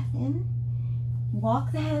next breath in,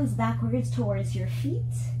 walk the hands backwards towards your feet.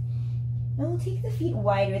 And we'll take the feet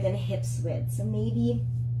wider than hips width. So maybe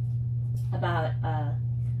about a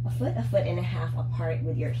foot and a half apart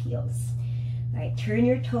with your heels. All right, turn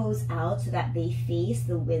your toes out so that they face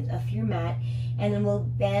the width of your mat. And then we'll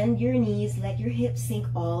bend your knees, let your hips sink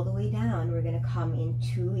all the way down. We're gonna come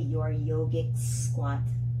into your yogic squat,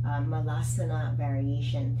 malasana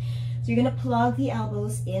variation. So you're gonna plug the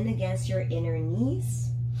elbows in against your inner knees.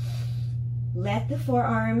 Let the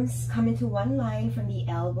forearms come into one line from the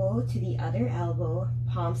elbow to the other elbow,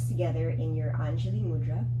 palms together in your Anjali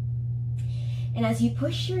Mudra. And as you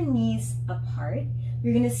push your knees apart,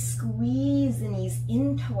 you're gonna squeeze the knees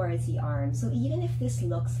in towards the arms. So even if this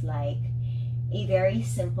looks like a very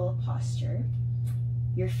simple posture,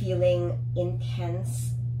 you're feeling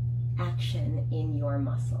intense action in your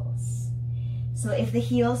muscles. So if the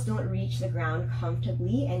heels don't reach the ground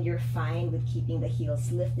comfortably and you're fine with keeping the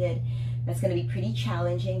heels lifted, that's going to be pretty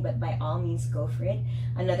challenging, but by all means go for it.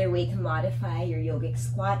 Another way to modify your yogic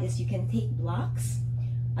squat is you can take blocks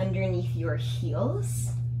underneath your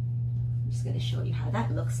heels. I'm just going to show you how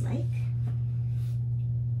that looks like.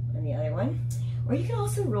 And the other one. Or you can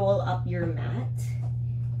also roll up your mat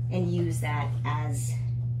and use that as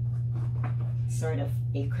sort of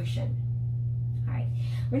a cushion. All right,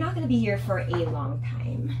 we're not going to be here for a long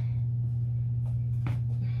time.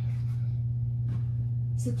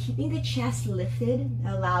 So keeping the chest lifted,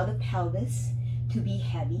 allow the pelvis to be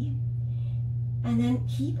heavy. And then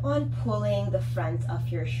keep on pulling the front of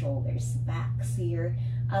your shoulders back. So you're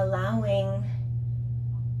allowing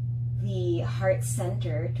the heart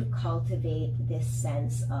center to cultivate this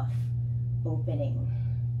sense of opening.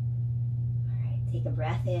 All right, take a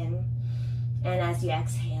breath in, and as you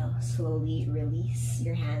exhale, slowly release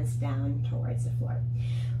your hands down towards the floor.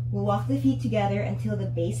 We'll walk the feet together until the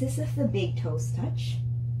bases of the big toes touch.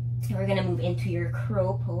 And we're gonna move into your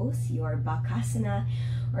crow pose, your bakasana,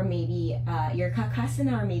 or maybe your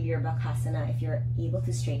kakasana, or maybe your bakasana if you're able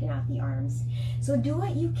to straighten out the arms. So do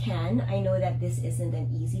what you can. I know that this isn't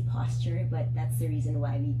an easy posture, but that's the reason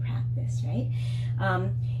why we practice, right?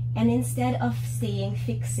 And instead of staying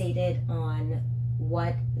fixated on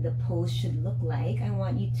what the pose should look like, I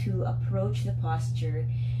want you to approach the posture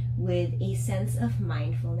with a sense of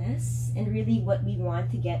mindfulness. And really what we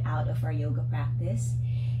want to get out of our yoga practice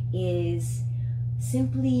is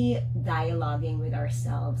simply dialoguing with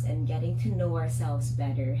ourselves and getting to know ourselves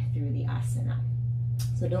better through the asana.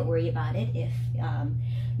 So don't worry about it if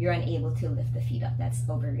you're unable to lift the feet up. That's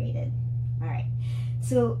overrated. All right,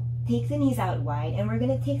 so take the knees out wide, and we're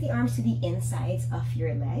going to take the arms to the insides of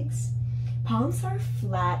your legs. Palms are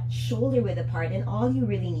flat, shoulder width apart, and all you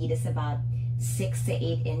really need is about 6 to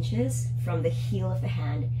 8 inches from the heel of the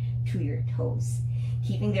hand to your toes.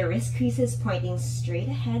 Keeping the wrist creases pointing straight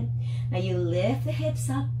ahead. Now you lift the hips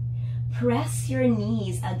up, press your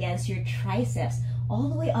knees against your triceps all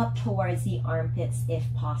the way up towards the armpits if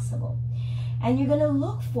possible. And you're gonna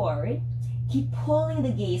look forward, keep pulling the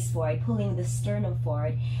gaze forward, pulling the sternum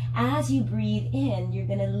forward. As you breathe in, you're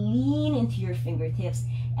gonna lean into your fingertips,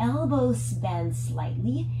 elbows bend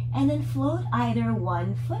slightly, and then float either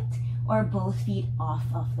one foot or both feet off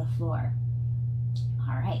of the floor.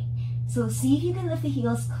 All right. So see if you can lift the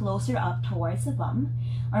heels closer up towards the bum,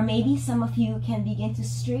 or maybe some of you can begin to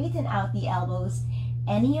straighten out the elbows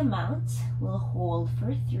any amount. We'll hold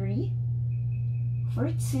for 3,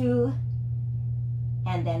 for 2,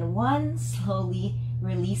 and then 1. Slowly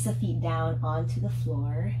release the feet down onto the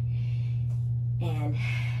floor and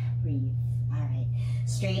breathe. All right,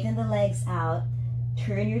 straighten the legs out,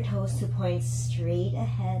 turn your toes to point straight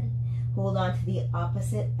ahead. Hold on to the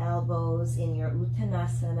opposite elbows in your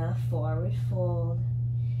Uttanasana, forward fold,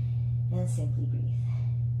 and simply breathe.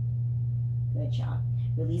 Good job.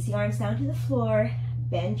 Release the arms down to the floor,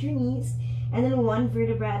 bend your knees, and then 1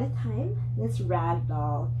 vertebra at a time, let's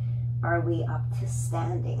ragdoll our way up to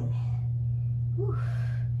standing. Whew.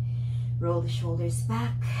 Roll the shoulders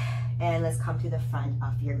back, and let's come to the front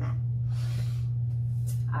of your mat.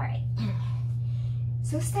 All right.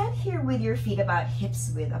 So stand here with your feet about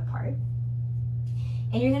hips width apart.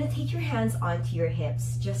 And you're going to take your hands onto your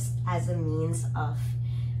hips just as a means of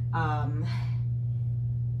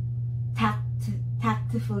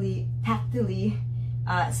tactily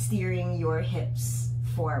steering your hips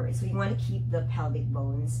forward. So you want to keep the pelvic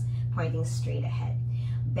bones pointing straight ahead.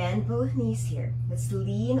 Bend both knees here. Let's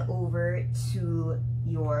lean over to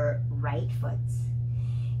your right foot.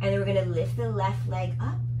 And then we're going to lift the left leg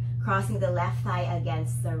up, crossing the left thigh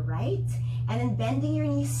against the right, and then bending your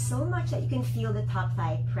knees so much that you can feel the top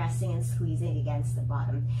thigh pressing and squeezing against the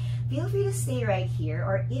bottom. Feel free to stay right here,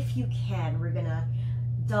 or if you can, we're gonna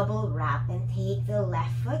double wrap and take the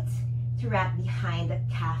left foot to wrap behind the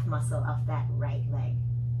calf muscle of that right leg.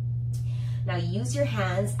 Now use your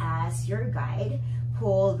hands as your guide.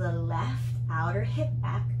 Pull the left outer hip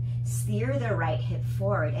back, steer the right hip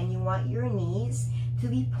forward, and you want your knees to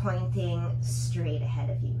be pointing straight ahead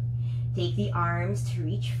of you. Take the arms to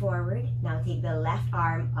reach forward. Now take the left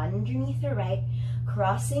arm underneath the right,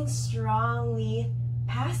 crossing strongly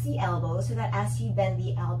past the elbows so that as you bend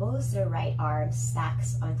the elbows, the right arm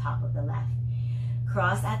stacks on top of the left.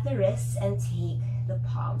 Cross at the wrists and take the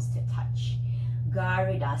palms to touch.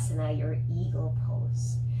 Garudasana, your eagle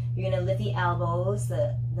pose. You're gonna lift the elbows,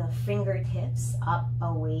 the fingertips up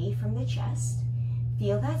away from the chest.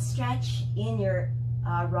 Feel that stretch in your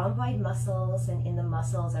rhomboid muscles and in the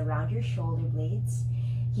muscles around your shoulder blades.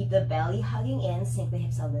 Keep the belly hugging in, sink the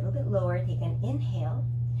hips a little bit lower, take an inhale.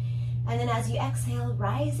 And then as you exhale,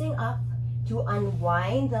 rising up to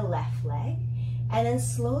unwind the left leg. And then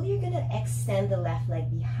slowly you're gonna extend the left leg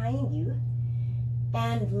behind you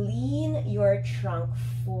and lean your trunk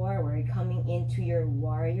forward, coming into your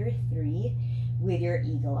warrior 3 with your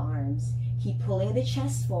eagle arms. Keep pulling the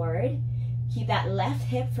chest forward. Keep that left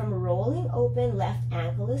hip from rolling open, left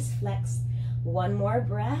ankle is flexed. 1 more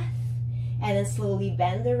breath, and then slowly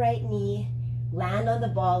bend the right knee, land on the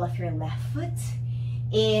ball of your left foot.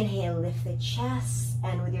 Inhale, lift the chest,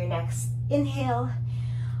 and with your next inhale,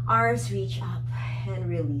 arms reach up and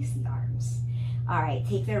release the arms. All right,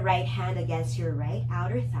 take the right hand against your right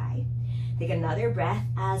outer thigh. Take another breath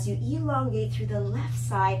as you elongate through the left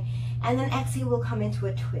side, and then exhale, we'll come into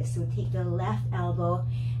a twist. So take the left elbow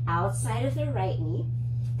outside of the right knee.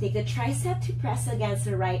 Take the tricep to press against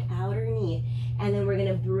the right outer knee, and then we're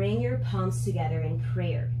gonna bring your palms together in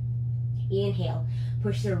prayer. Inhale,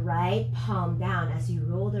 push the right palm down as you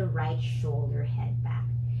roll the right shoulder head back.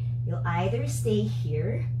 You'll either stay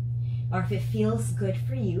here, or if it feels good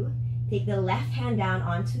for you, take the left hand down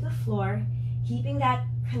onto the floor, keeping that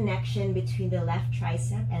connection between the left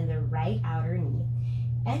tricep and the right outer knee,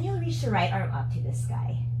 and you'll reach the right arm up to the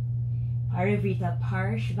sky. Parivrita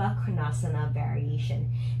Parshva Konasana variation.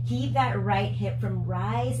 Keep that right hip from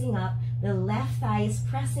rising up, the left thigh is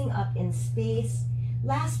pressing up in space.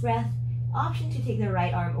 Last breath, option to take the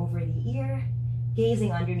right arm over the ear,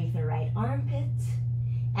 gazing underneath the right armpit.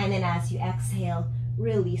 And then as you exhale,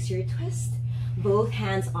 release your twist, both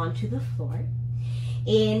hands onto the floor.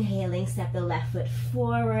 Inhaling, step the left foot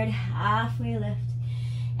forward, halfway lift,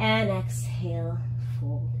 and exhale,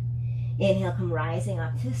 fold. Inhale, come rising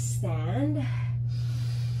up to stand,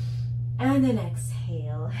 and then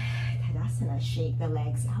exhale, Tadasana, shake the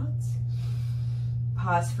legs out.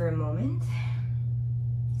 Pause for a moment.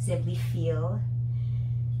 Simply feel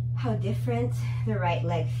how different the right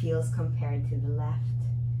leg feels compared to the left.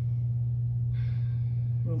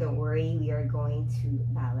 And don't worry, we are going to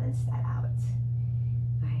balance that out.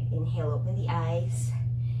 All right, inhale, open the eyes.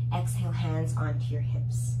 Exhale, hands onto your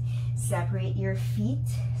hips. Separate your feet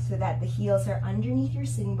so that the heels are underneath your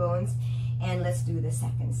sitting bones. And let's do the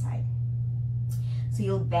second side. So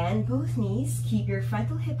you'll bend both knees. Keep your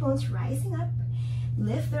frontal hip bones rising up.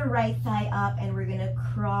 Lift the right thigh up, and we're gonna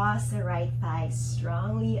cross the right thigh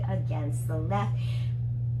strongly against the left.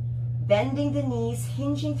 Bending the knees,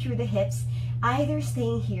 hinging through the hips, either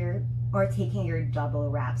staying here or taking your double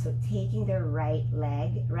wrap. So taking the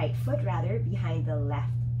right foot behind the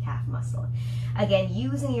left calf muscle. Again,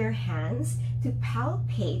 using your hands to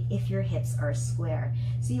palpate if your hips are square.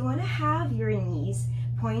 So you wanna have your knees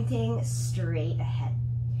pointing straight ahead.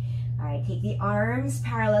 All right, take the arms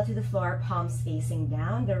parallel to the floor, palms facing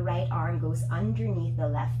down. The right arm goes underneath the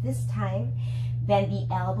left this time. Bend the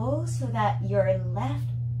elbows so that your left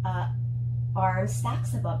arm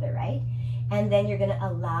stacks above the right. And then you're gonna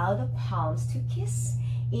allow the palms to kiss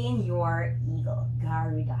in your eagle,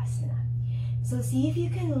 Garudasana. So see if you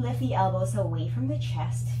can lift the elbows away from the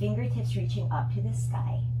chest, fingertips reaching up to the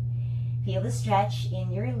sky. Feel the stretch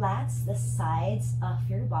in your lats, the sides of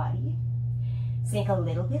your body. Sink a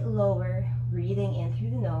little bit lower, breathing in through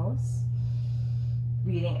the nose,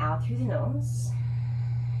 breathing out through the nose.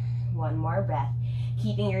 One more breath,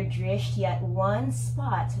 keeping your drishti at one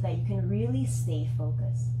spot so that you can really stay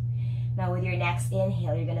focused. Now with your next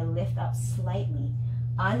inhale, you're gonna lift up slightly.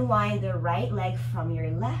 Unwind the right leg from your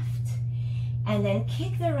left, and then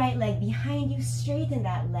kick the right leg behind you, straighten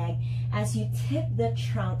that leg as you tip the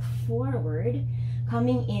trunk forward,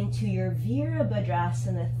 coming into your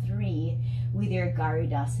Virabhadrasana 3 with your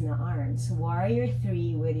Garudasana arms. Warrior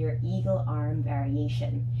 3 with your eagle arm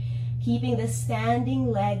variation. Keeping the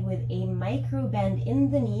standing leg with a micro bend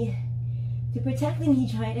in the knee to protect the knee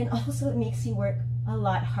joint, and also it makes you work a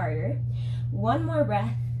lot harder. One more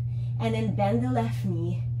breath, and then bend the left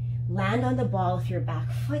knee, land on the ball of your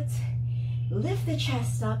back foot, lift the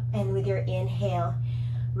chest up, and with your inhale,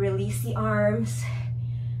 release the arms,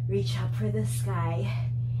 reach up for the sky.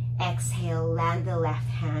 Exhale, land the left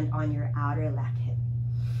hand on your outer left hip.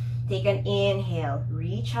 Take an inhale,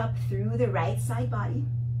 reach up through the right side body.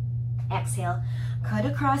 Exhale, cut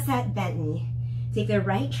across that bent knee. Take the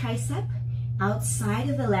right tricep outside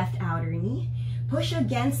of the left outer knee. Push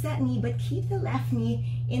against that knee, but keep the left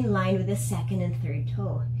knee in line with the second and third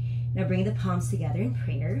toe. Now bring the palms together in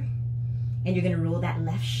prayer. And you're gonna roll that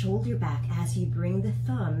left shoulder back as you bring the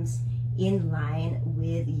thumbs in line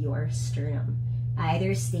with your sternum.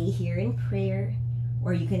 Either stay here in prayer,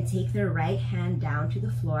 or you can take the right hand down to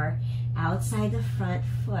the floor outside the front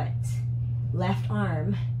foot. Left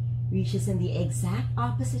arm reaches in the exact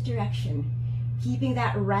opposite direction, keeping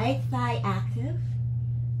that right thigh active.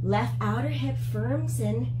 Left outer hip firms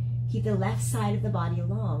in, keep the left side of the body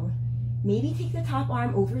long. Maybe take the top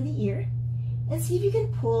arm over the ear and see if you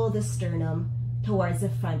can pull the sternum towards the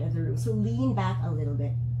front of the room. So lean back a little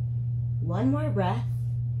bit. One more breath.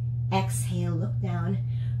 Exhale, look down,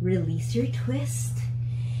 release your twist,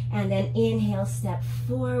 and then inhale, step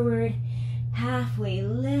forward, halfway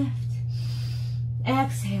lift.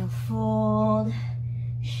 Exhale, fold,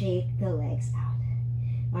 shake the legs out.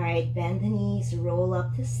 All right, bend the knees, roll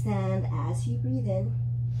up to stand as you breathe in.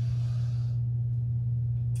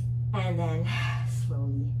 And then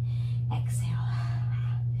slowly exhale.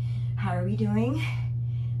 How are we doing?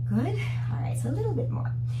 Good? All right, so a little bit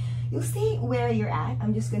more. You'll stay where you're at.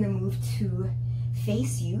 I'm just gonna move to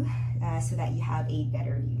face you so that you have a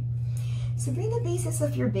better view. So bring the bases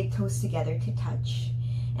of your big toes together to touch.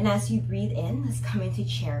 And as you breathe in, let's come into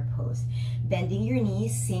chair pose. Bending your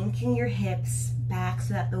knees, sinking your hips back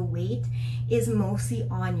so that the weight is mostly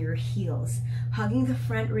on your heels. Hugging the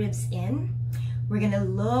front ribs in. We're gonna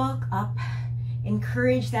look up,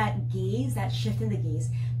 encourage that gaze, that shift in the gaze,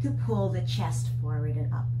 to pull the chest forward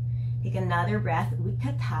and up. Take another breath,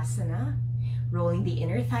 Utkatasana, rolling the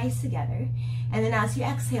inner thighs together. And then as you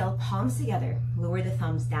exhale, palms together, lower the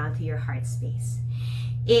thumbs down to your heart space.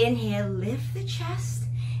 Inhale, lift the chest.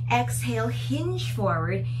 Exhale, hinge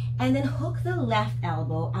forward, and then hook the left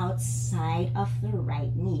elbow outside of the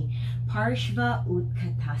right knee. Parshva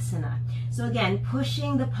Utkatasana. So again,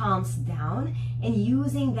 pushing the palms down and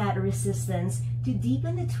using that resistance to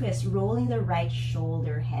deepen the twist, rolling the right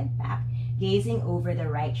shoulder head back, gazing over the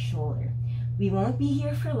right shoulder. We won't be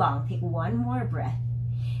here for long. Take one more breath.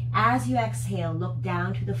 As you exhale, look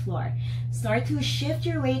down to the floor. Start to shift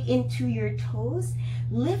your weight into your toes.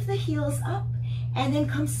 Lift the heels up and then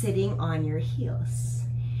come sitting on your heels.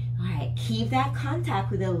 All right, keep that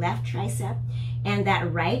contact with the left tricep and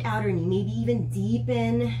that right outer knee. Maybe even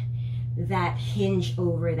deepen that hinge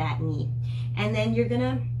over that knee. And then you're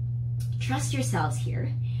gonna trust yourselves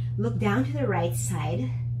here. Look down to the right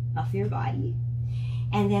side of your body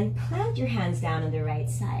and then plant your hands down on the right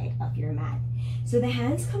side of your mat. So the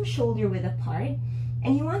hands come shoulder width apart,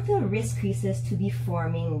 and you want the wrist creases to be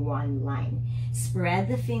forming one line. Spread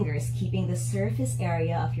the fingers, keeping the surface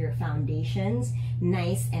area of your foundations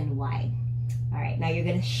nice and wide. All right, now you're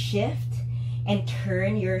gonna shift and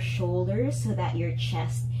turn your shoulders so that your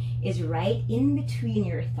chest is right in between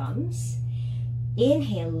your thumbs.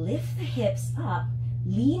 Inhale, lift the hips up,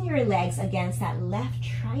 lean your legs against that left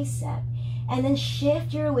tricep, and then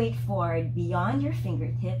shift your weight forward beyond your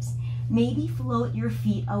fingertips. Maybe float your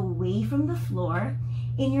feet away from the floor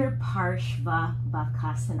in your Parshva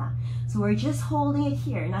Bakasana. So we're just holding it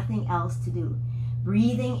here, nothing else to do.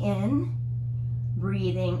 Breathing in,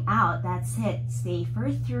 breathing out. That's it. Stay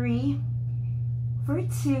for 3, for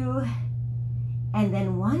 2, and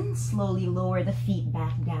then 1. Slowly lower the feet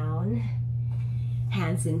back down.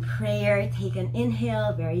 Hands in prayer. Take an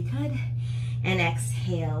inhale. Very good. And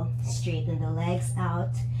exhale. Straighten the legs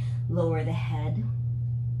out. Lower the head.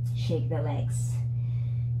 Shake the legs.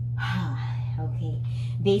 Okay.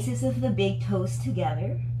 Bases of the big toes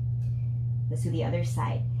together. Let's do the other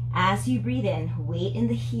side. As you breathe in, weight in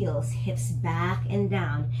the heels, hips back and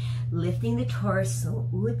down, lifting the torso,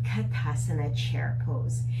 Utkatasana chair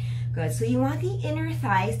pose. Good, so you want the inner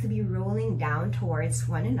thighs to be rolling down towards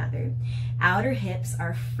one another. Outer hips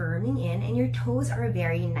are firming in and your toes are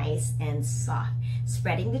very nice and soft.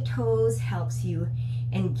 Spreading the toes helps you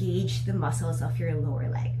engage the muscles of your lower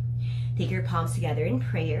leg. Take your palms together in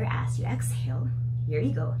prayer as you exhale. Here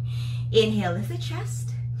you go. Inhale, lift the chest.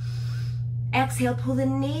 Exhale, pull the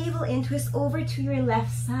navel in, twist over to your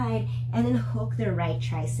left side, and then hook the right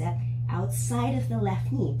tricep outside of the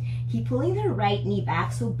left knee. Keep pulling the right knee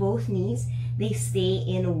back so both knees, they stay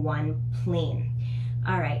in one plane.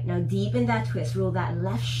 All right, now deepen that twist. Roll that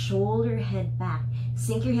left shoulder head back.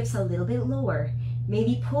 Sink your hips a little bit lower.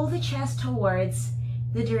 Maybe pull the chest towards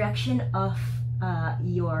the direction of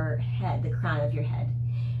your head, the crown of your head.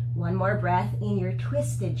 One more breath in your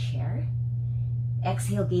twisted chair.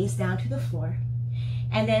 Exhale, gaze down to the floor.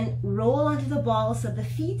 And then roll onto the balls of the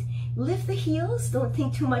feet. Lift the heels, don't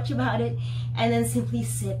think too much about it. And then simply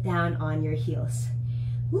sit down on your heels.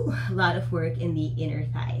 Ooh, a lot of work in the inner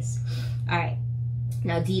thighs. All right,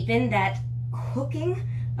 now deepen that hooking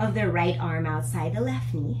of the right arm outside the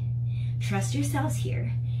left knee. Trust yourselves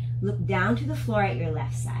here. Look down to the floor at your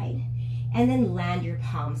left side. And then land your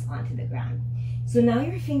palms onto the ground. So now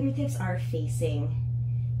your fingertips are facing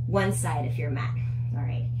one side of your mat. All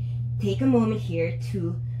right, take a moment here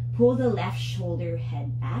to pull the left shoulder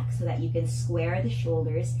head back so that you can square the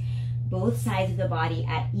shoulders, both sides of the body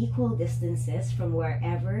at equal distances from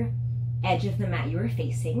wherever edge of the mat you are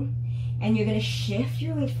facing. And you're gonna shift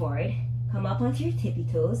your weight forward, come up onto your tippy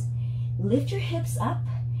toes, lift your hips up,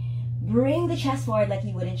 bring the chest forward like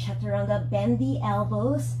you would in Chaturanga, bend the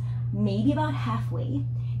elbows, maybe about halfway,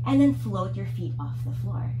 and then float your feet off the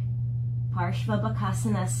floor. Parshva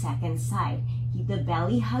Bakasana, second side. Keep the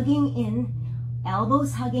belly hugging in,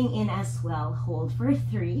 elbows hugging in as well. Hold for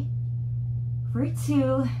 3, for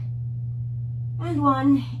 2, and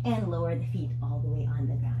 1, and lower the feet all the way on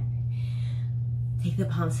the ground. Take the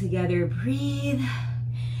palms together, breathe,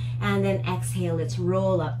 and then exhale. Let's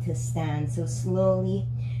roll up to stand. So slowly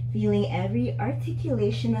feeling every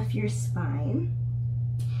articulation of your spine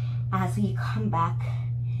as we come back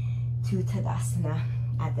to Tadasana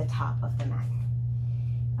at the top of the mat.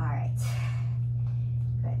 All right,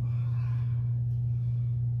 good.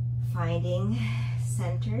 Finding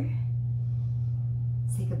center.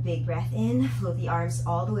 Take a big breath in, float the arms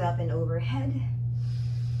all the way up and overhead.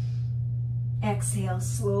 Exhale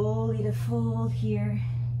slowly to fold here.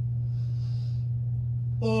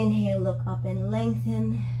 Inhale, look up and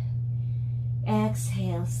lengthen.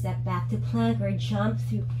 Exhale, step back to plank or jump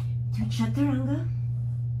through to chaturanga.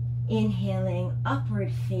 Inhaling,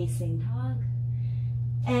 upward facing dog.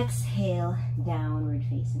 Exhale, downward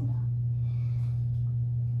facing dog.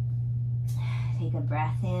 Take a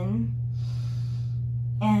breath in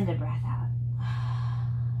and a breath out.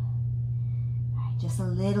 All right, just a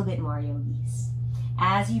little bit more, yogis.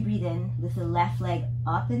 As you breathe in, lift the left leg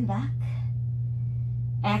up and back.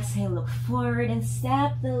 Exhale, look forward and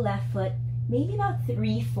step the left foot maybe about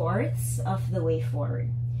 3/4 of the way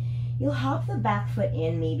forward. You'll hop the back foot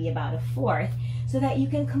in maybe about 1/4 so that you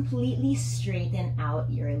can completely straighten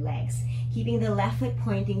out your legs, keeping the left foot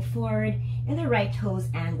pointing forward and the right toes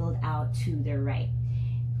angled out to the right.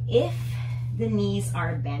 If the knees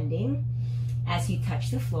are bending as you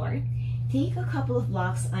touch the floor, take a couple of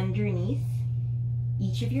blocks underneath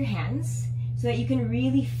each of your hands so that you can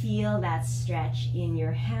really feel that stretch in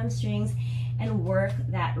your hamstrings and work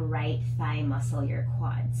that right thigh muscle, your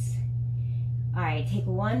quads. All right, take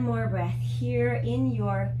one more breath here in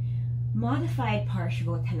your modified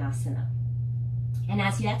Parshvottanasana. And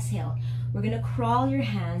as you exhale, we're gonna crawl your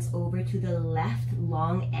hands over to the left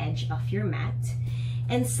long edge of your mat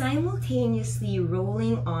and simultaneously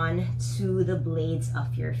rolling on to the blades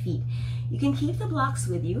of your feet. You can keep the blocks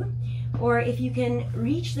with you, or if you can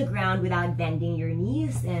reach the ground without bending your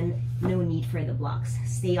knees, then no need for the blocks.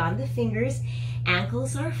 Stay on the fingers,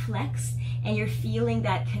 ankles are flexed, and you're feeling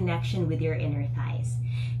that connection with your inner thighs.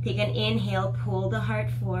 Take an inhale, pull the heart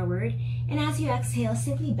forward, and as you exhale,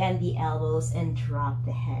 simply bend the elbows and drop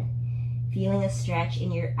the head. Feeling a stretch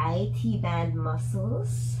in your IT band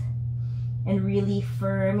muscles, and really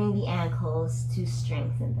firming the ankles to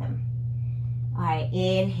strengthen them. All right,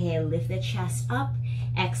 inhale, lift the chest up.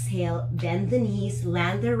 Exhale, bend the knees,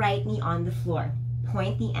 land the right knee on the floor.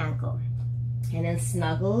 Point the ankle. And then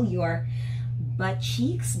snuggle your butt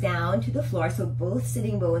cheeks down to the floor so both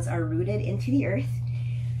sitting bones are rooted into the earth.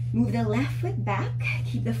 Move the left foot back.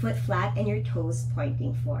 Keep the foot flat and your toes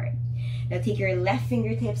pointing forward. Now take your left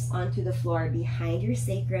fingertips onto the floor behind your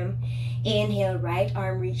sacrum. Inhale, right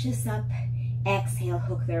arm reaches up. Exhale,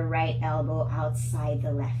 hook the right elbow outside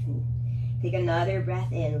the left knee. Take another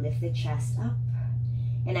breath in, lift the chest up.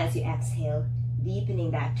 And as you exhale,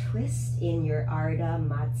 deepening that twist in your Ardha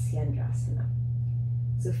Matsyendrasana.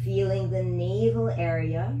 So feeling the navel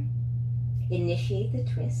area, initiate the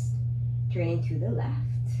twist, turning to the left.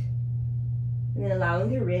 And then allowing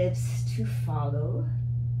the ribs to follow.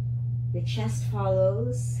 The chest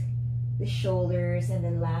follows, the shoulders, and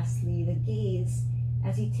then lastly the gaze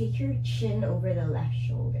as you take your chin over the left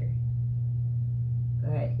shoulder.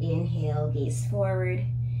 Good. Inhale, gaze forward.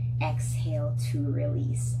 Exhale to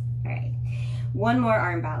release. All right. One more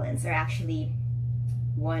arm balance, or actually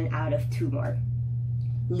one out of two more.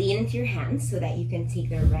 Lean into your hands so that you can take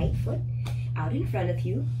the right foot out in front of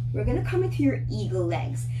you. We're going to come into your eagle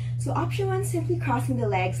legs. So option one, simply crossing the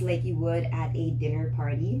legs like you would at a dinner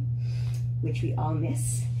party, which we all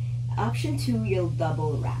miss. Option two, you'll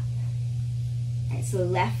double wrap. All right, so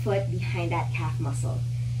left foot behind that calf muscle.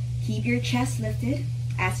 Keep your chest lifted.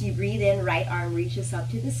 As you breathe in, right arm reaches up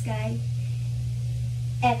to the sky.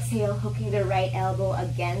 Exhale, hooking the right elbow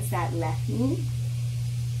against that left knee.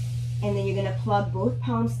 And then you're gonna plug both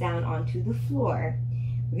palms down onto the floor.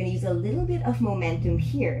 We're gonna use a little bit of momentum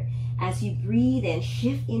here. As you breathe in,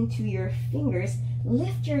 shift into your fingers,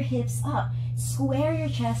 lift your hips up, square your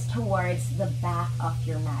chest towards the back of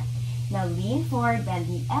your mat. Now lean forward, bend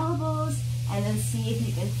the elbows, and then see if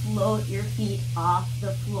you can float your feet off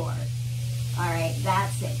the floor. All right,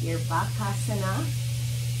 that's it. Your Bakasana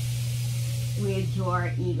with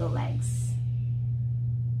your eagle legs.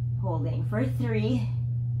 Holding for 3,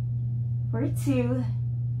 for 2,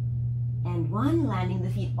 and 1. Landing the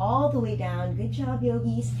feet all the way down. Good job,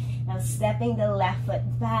 yogis. Now stepping the left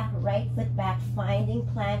foot back, right foot back, finding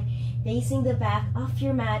plank, facing the back of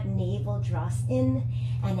your mat, navel draws in,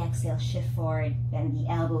 and exhale, shift forward. Bend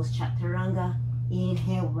the elbows, chaturanga.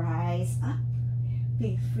 Inhale, rise up.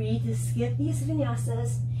 Feel free to skip these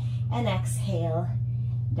vinyasas, and exhale,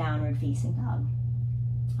 downward facing dog.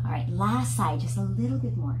 All right, last side, just a little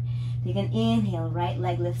bit more. Take an inhale, right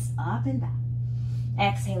leg lifts up and back.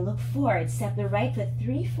 Exhale, look forward, step the right foot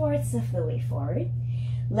 3/4 of the way forward.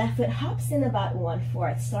 Left foot hops in about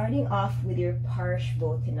 1/4, starting off with your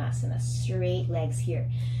Parshvottanasana, straight legs here.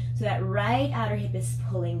 So that right outer hip is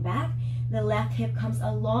pulling back. The left hip comes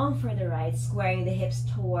along for the ride, squaring the hips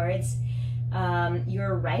towards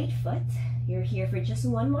your right foot. You're here for just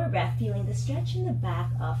one more breath, feeling the stretch in the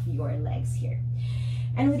back of your legs here.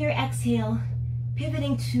 And with your exhale,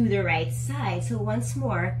 pivoting to the right side. So once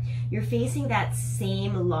more, you're facing that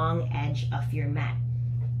same long edge of your mat.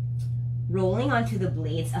 Rolling onto the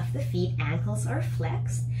blades of the feet, ankles are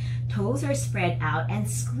flexed, toes are spread out, and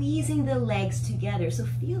squeezing the legs together. So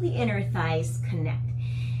feel the inner thighs connect.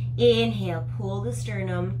 Inhale, pull the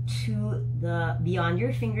sternum to the beyond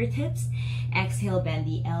your fingertips. Exhale, bend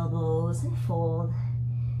the elbows and fold.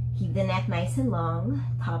 Keep the neck nice and long.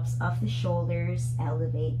 Tops of the shoulders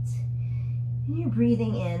elevate. And you're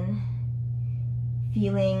breathing in,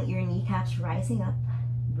 feeling your kneecaps rising up,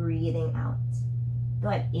 breathing out.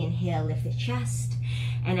 Good. Inhale, lift the chest,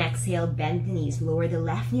 and exhale, bend the knees. Lower the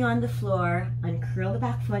left knee on the floor, uncurl the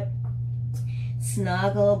back foot,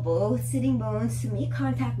 snuggle both sitting bones to make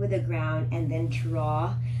contact with the ground, and then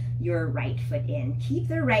draw your right foot in. Keep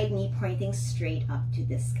the right knee pointing straight up to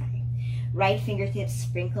the sky. Right fingertips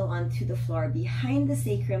sprinkle onto the floor behind the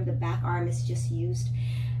sacrum. The back arm is just used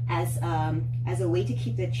as a way to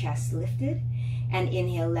keep the chest lifted. And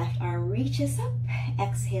inhale, left arm reaches up.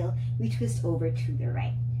 Exhale, we twist over to the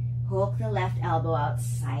right. Hook the left elbow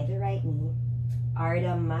outside the right knee.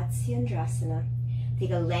 Ardha Matsyendrasana.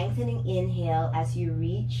 Take a lengthening inhale as you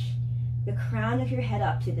reach the crown of your head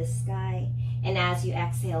up to the sky. And as you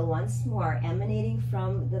exhale once more, emanating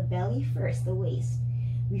from the belly first, the waist,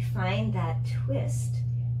 we find that twist,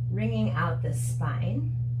 bringing out the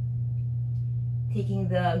spine. Taking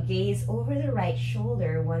the gaze over the right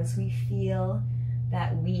shoulder once we feel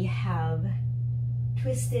that we have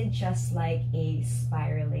twisted just like a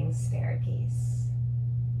spiraling staircase.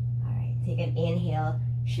 All right, take an inhale,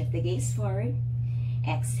 shift the gaze forward.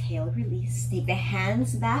 Exhale, release. Take the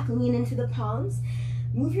hands back, lean into the palms.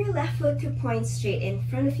 Move your left foot to point straight in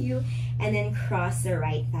front of you, and then cross the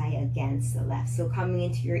right thigh against the left. So coming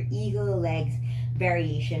into your eagle legs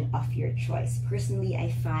variation of your choice. Personally, I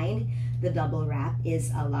find the double wrap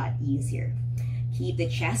is a lot easier. Keep the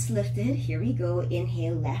chest lifted. Here we go.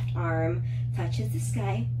 Inhale, left arm touches the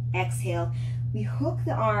sky. Exhale, we hook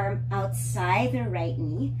the arm outside the right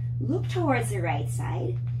knee. Look towards the right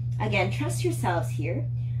side. Again, trust yourselves here.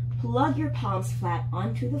 Plug your palms flat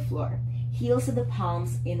onto the floor. Heels of the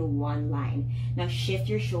palms in one line. Now shift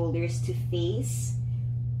your shoulders to face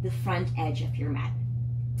the front edge of your mat.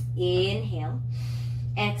 Inhale.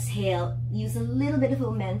 Exhale. Use a little bit of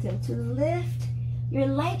momentum to lift your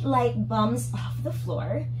light bums off the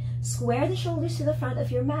floor. Square the shoulders to the front of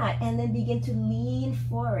your mat and then begin to lean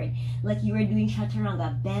forward like you are doing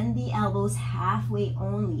chaturanga. Bend the elbows halfway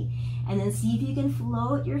only. And then see if you can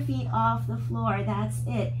float your feet off the floor. That's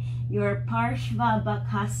it. Your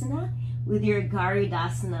Parshva with your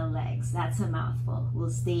Garudasana legs. That's a mouthful. We'll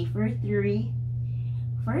stay for 3,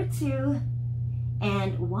 for 2,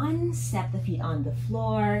 and 1. Step the feet on the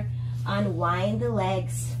floor. Unwind the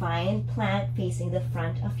legs. Find plank facing the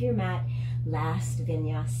front of your mat. Last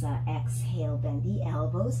vinyasa. Exhale, bend the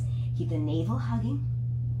elbows. Keep the navel hugging.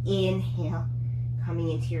 Inhale,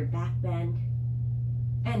 coming into your back bend.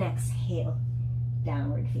 And exhale,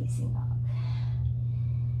 downward facing dog.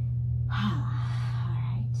 All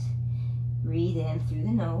right. Breathe in through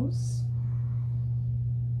the nose.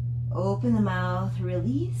 Open the mouth,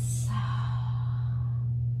 release.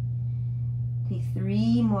 Take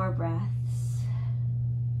 3 more breaths.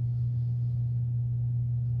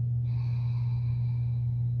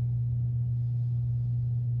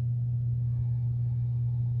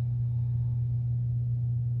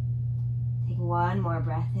 Take 1 more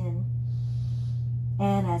breath in.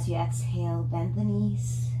 And as you exhale, bend the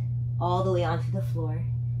knees all the way onto the floor.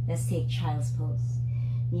 Let's take child's pose.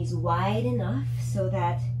 Knees wide enough so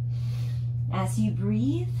that as you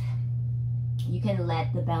breathe, you can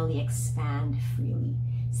let the belly expand freely.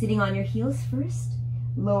 Sitting on your heels first,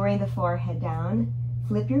 lowering the forehead down,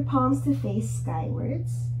 flip your palms to face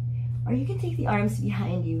skywards, or you can take the arms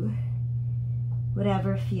behind you,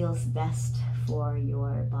 whatever feels best for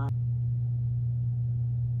your body.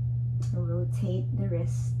 Rotate the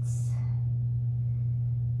wrists.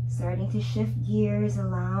 Starting to shift gears,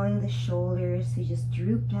 allowing the shoulders to just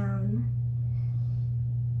droop down.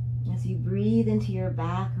 As you breathe into your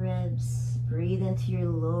back ribs, breathe into your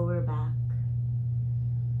lower back.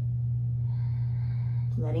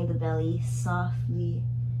 Letting the belly softly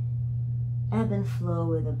ebb and flow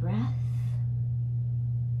with the breath.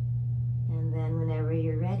 And then whenever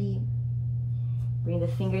you're ready, bring the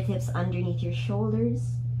fingertips underneath your shoulders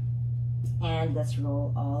and let's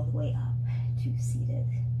roll all the way up to seated.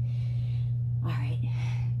 All right,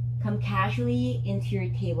 Come casually into your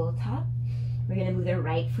tabletop. We're going to move the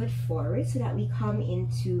right foot forward so that we come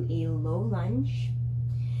into a low lunge.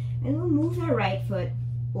 And we'll move the right foot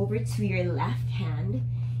over to your left hand,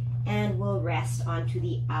 and we'll rest onto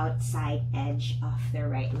the outside edge of the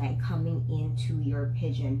right leg, coming into your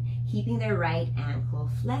pigeon, keeping the right ankle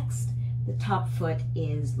flexed. The top foot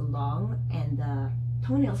is long and the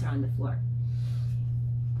toenails are on the floor.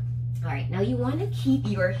 All right, now you want to keep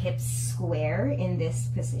your hips square in this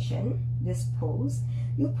position, this pose.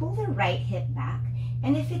 You'll pull the right hip back,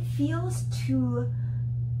 and if it feels too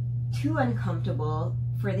uncomfortable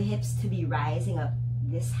for the hips to be rising up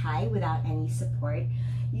this high without any support,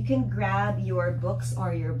 you can grab your books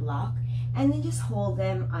or your block and then just hold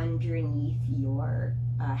them underneath your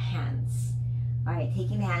hands. All right,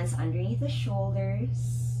 taking the hands underneath the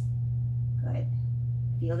shoulders. Good.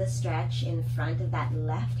 Feel the stretch in front of that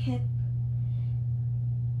left hip.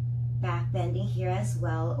 Back bending here as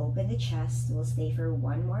well. Open the chest. We'll stay for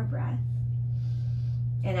one more breath.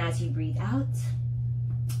 And as you breathe out,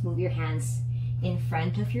 move your hands in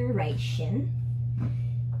front of your right shin.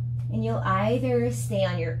 And you'll either stay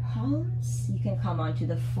on your palms, you can come onto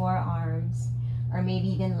the forearms, or maybe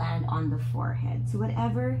even land on the forehead. So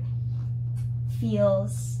whatever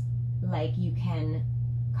feels like you can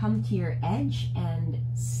come to your edge and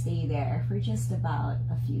stay there for just about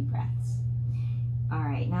a few breaths. All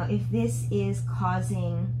right, now if this is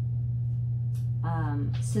causing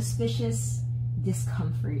suspicious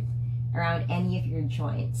discomfort around any of your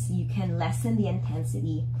joints, you can lessen the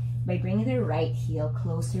intensity by bringing the right heel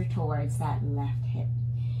closer towards that left hip.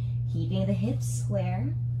 Keeping the hips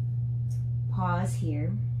square. Pause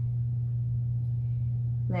here.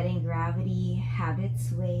 Letting gravity have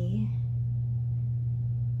its way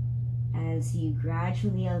as you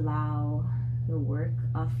gradually allow the work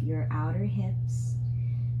of your outer hips,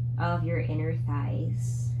 of your inner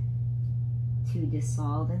thighs to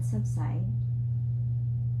dissolve and subside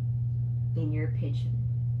in your pigeon.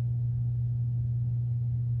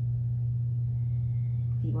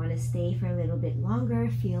 If you want to stay for a little bit longer,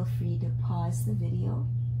 feel free to pause the video.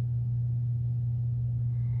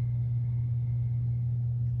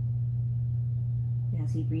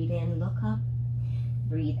 As you breathe in, look up.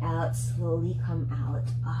 Breathe out, slowly come out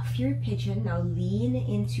off your pigeon. Now lean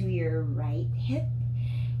into your right hip,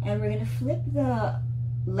 and we're going to flip the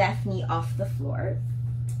left knee off the floor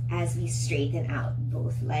as we straighten out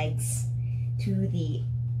both legs to the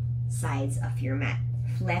sides of your mat.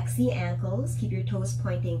 Flex the ankles, keep your toes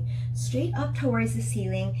pointing straight up towards the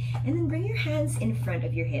ceiling, and then bring your hands in front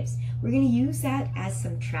of your hips. We're going to use that as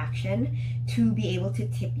some traction to be able to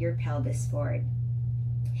tip your pelvis forward.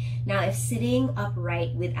 Now, if sitting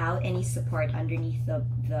upright without any support underneath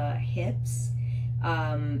the hips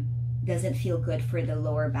doesn't feel good for the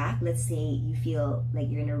lower back, let's say you feel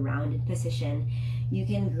like you're in a rounded position, you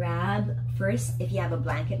can grab, first, if you have a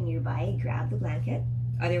blanket nearby, grab the blanket.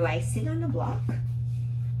 Otherwise, sit on the block.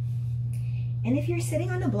 And if you're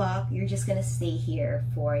sitting on a block, you're just going to stay here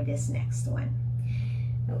for this next one.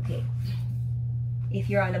 Okay. If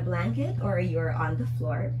you're on a blanket or you're on the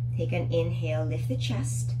floor, take an inhale, lift the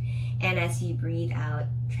chest. And as you breathe out,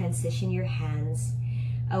 transition your hands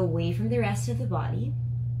away from the rest of the body.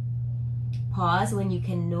 Pause when you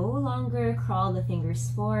can no longer crawl the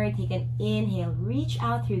fingers forward. Take an inhale, reach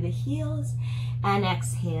out through the heels. And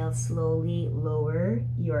exhale, slowly lower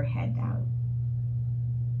your head down.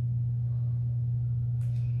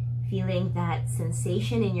 Feeling that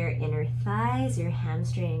sensation in your inner thighs, your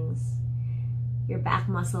hamstrings, your back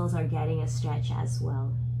muscles are getting a stretch as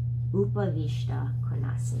well. Upavishta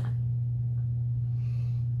Konasana.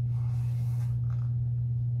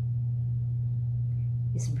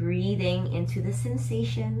 Just breathing into the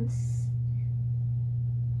sensations.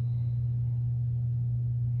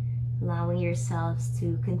 Allowing yourselves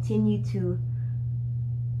to continue to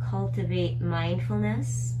cultivate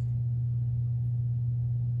mindfulness.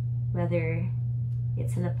 Whether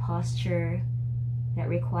it's in a posture that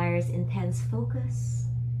requires intense focus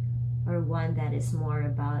or one that is more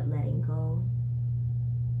about letting go. All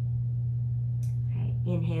right,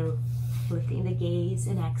 inhale, lifting the gaze,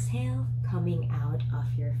 and exhale, coming out of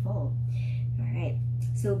your fold. All right,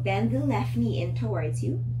 so bend the left knee in towards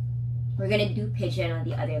you. We're going to do pigeon on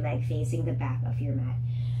the other leg facing the back of your mat.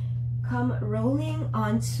 Come rolling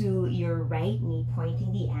onto your right knee,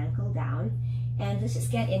 pointing the ankle down. And let's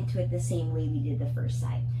just get into it the same way we did the first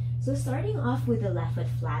side. So starting off with the left foot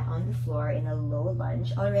flat on the floor in a low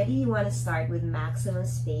lunge. Already you want to start with maximum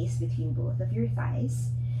space between both of your thighs.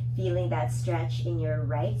 Feeling that stretch in your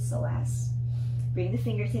right psoas. Bring the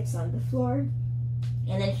fingertips on the floor.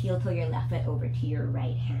 And then heel toe your left foot over to your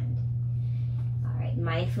right hand. Alright, right,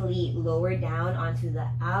 mindfully lower down onto the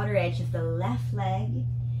outer edge of the left leg,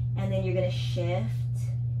 and then you're going to shift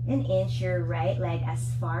and inch your right leg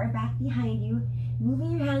as far back behind you,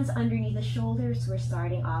 moving your hands underneath the shoulders. We're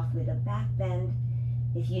starting off with a back bend.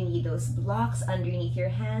 If you need those blocks underneath your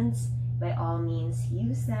hands, by all means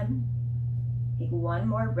use them. Take one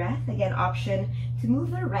more breath. Again, option to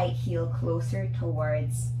move the right heel closer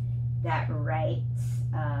towards that right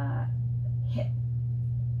hip.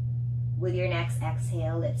 With your next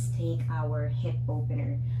exhale, let's take our hip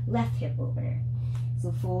opener, left hip opener.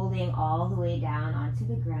 So folding all the way down onto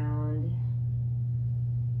the ground.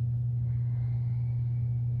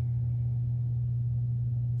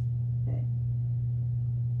 Good.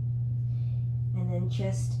 And then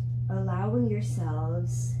just allowing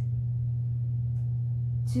yourselves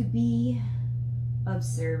to be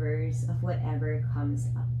observers of whatever comes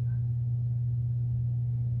up.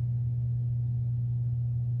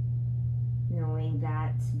 Knowing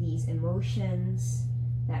that these emotions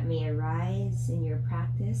that may arise in your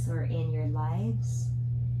practice or in your lives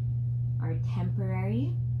are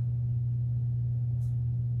temporary,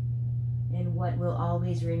 and what will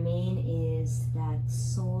always remain is that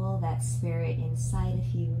soul, that spirit inside of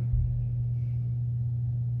you.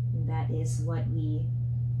 And that is what we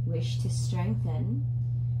wish to strengthen,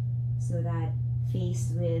 so that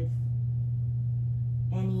faced with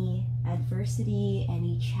any adversity,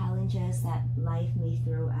 any challenges that life may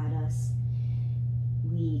throw at us,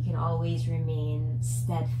 we can always remain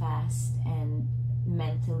steadfast and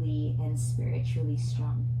mentally and spiritually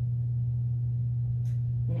strong.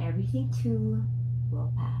 And everything too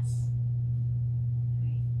will pass.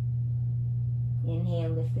 Right. Inhale,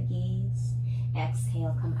 lift the gaze.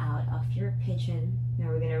 Exhale, come out of your pigeon. Now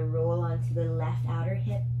we're going to roll onto the left outer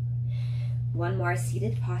hip. One more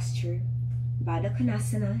seated posture. Baddha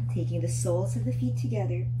Konasana, taking the soles of the feet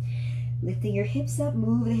together. Lifting your hips up,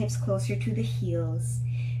 move the hips closer to the heels,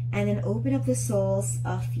 and then open up the soles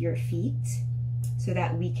of your feet so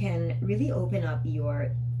that we can really open up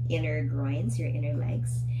your inner groins, your inner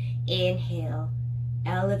legs. Inhale,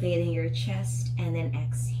 elevating your chest, and then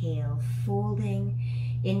exhale, folding,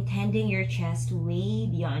 intending your chest way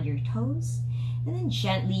beyond your toes, and then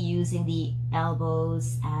gently using the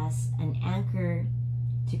elbows as an anchor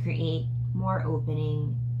to create more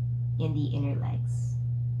opening in the inner legs.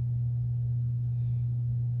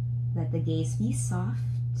 Let the gaze be soft.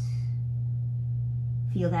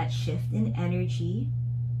 Feel that shift in energy.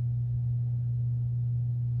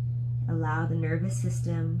 Allow the nervous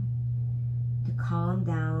system to calm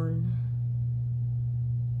down.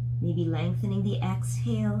 Maybe lengthening the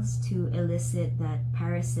exhales to elicit that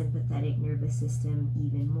parasympathetic nervous system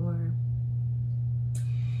even more.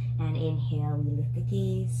 And inhale, we lift the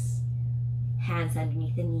gaze. Hands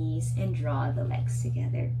underneath the knees and draw the legs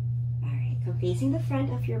together. All right, come facing the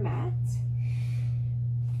front of your mat.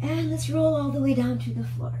 And let's roll all the way down to the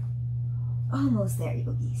floor. Almost there,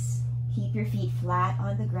 yogis. Keep your feet flat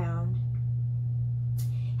on the ground.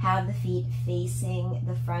 Have the feet facing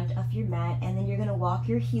the front of your mat, and then you're going to walk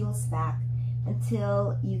your heels back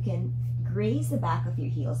until you can graze the back of your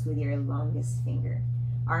heels with your longest finger.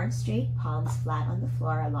 Arms straight, palms flat on the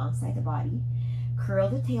floor alongside the body. Curl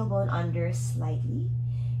the tailbone under slightly,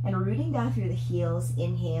 and rooting down through the heels,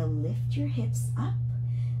 inhale, lift your hips up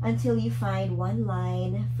until you find one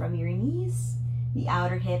line from your knees, the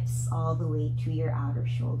outer hips, all the way to your outer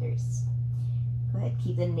shoulders. Good,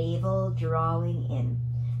 keep the navel drawing in.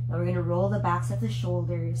 Now we're going to roll the backs of the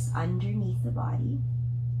shoulders underneath the body,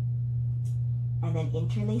 and then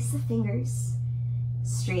interlace the fingers.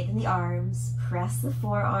 Straighten the arms, press the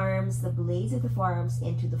forearms, the blades of the forearms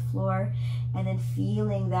into the floor, and then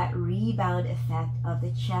feeling that rebound effect of the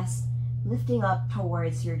chest lifting up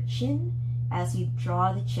towards your chin as you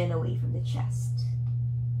draw the chin away from the chest.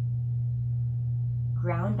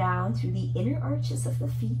 Ground down through the inner arches of the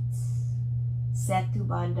feet. Setu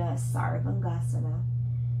Bandha Sarvangasana.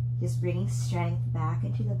 Just bringing strength back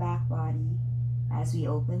into the back body as we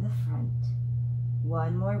open the front.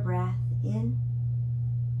 One more breath in.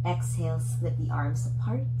 Exhale, split the arms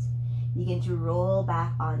apart. Begin to roll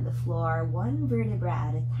back on the floor, one vertebra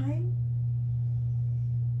at a time.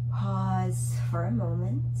 Pause for a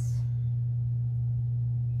moment.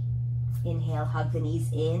 Inhale, hug the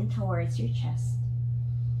knees in towards your chest.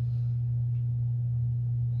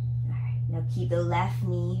 All right, now keep the left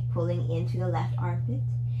knee pulling into the left armpit.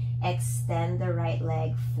 Extend the right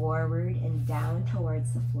leg forward and down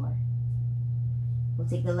towards the floor. We'll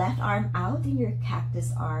take the left arm out in your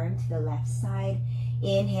cactus arm to the left side.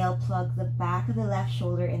 Inhale, plug the back of the left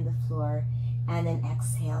shoulder in the floor, and then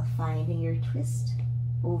exhale, finding your twist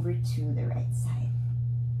over to the right side.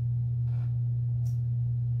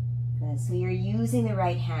 Good. So you're using the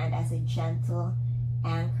right hand as a gentle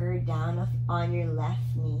anchor down on your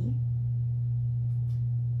left knee.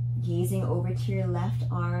 Gazing over to your left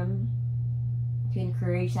arm to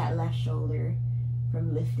encourage that left shoulder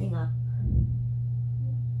from lifting up.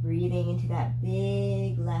 Breathing into that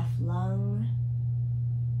big left lung,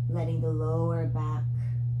 letting the lower back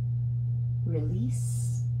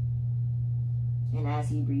release. And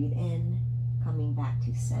as you breathe in, coming back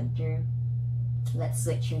to center, let's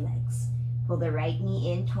switch your legs. Pull the right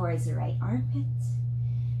knee in towards the right armpit.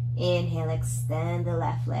 Inhale, extend the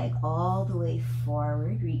left leg all the way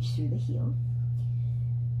forward, reach through the heel.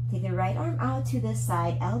 Take the right arm out to the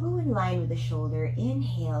side, elbow in line with the shoulder.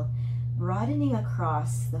 Inhale, broadening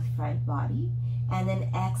across the front body, and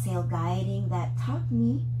then exhale, guiding that top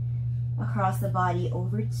knee across the body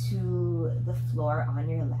over to the floor on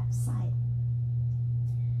your left side.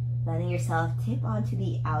 Letting yourself tip onto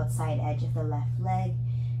the outside edge of the left leg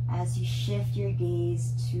as you shift your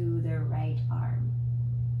gaze to the right arm.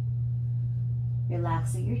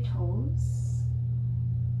 Relaxing your toes,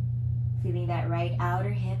 feeling that right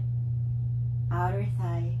outer hip, outer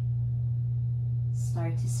thigh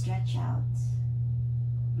start to stretch out.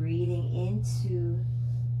 Breathing into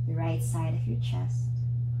the right side of your chest.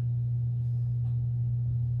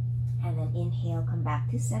 And then inhale, come back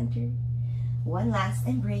to center. One last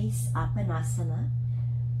embrace, Apanasana.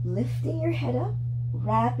 Lifting your head up,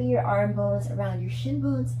 wrapping your arm bones around your shin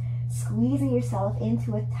bones, squeezing yourself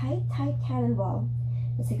into a tight, tight cannonball.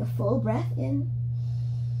 Let's take a full breath in.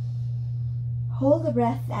 Hold the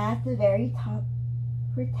breath at the very top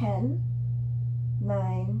for 10,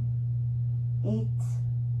 9, 8,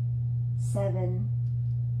 7,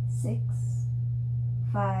 6,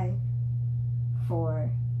 5, 4,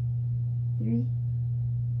 3,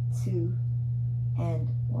 2, and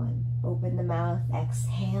 1. Open the mouth,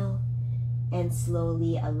 exhale, and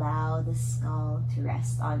slowly allow the skull to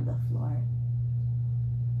rest on the floor.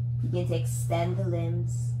 Begin to extend the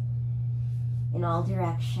limbs in all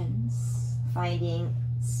directions, finding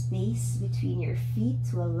space between your feet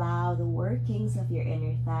to allow the workings of your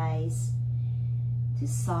inner thighs to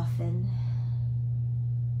soften.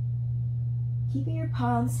 Keeping your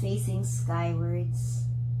palms facing skywards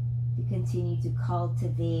to continue to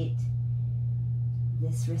cultivate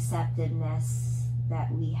this receptiveness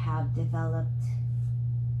that we have developed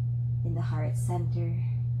in the heart center.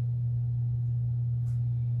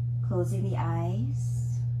 Closing the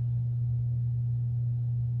eyes,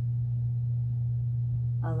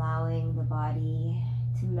 allowing the body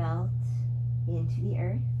to melt into the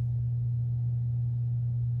earth,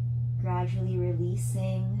 gradually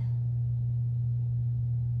releasing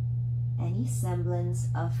any semblance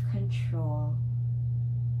of control.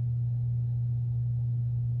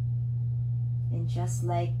 And just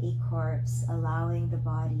like a corpse, allowing the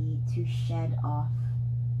body to shed off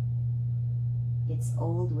its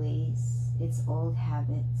old ways, its old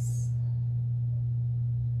habits,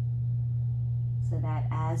 so that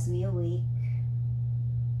as we awake,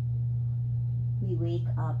 we wake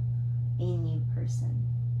up a new person.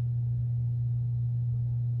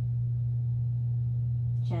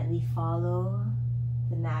 Gently follow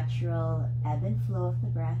the natural ebb and flow of the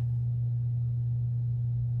breath.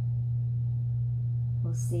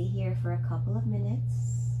 We'll stay here for a couple of minutes.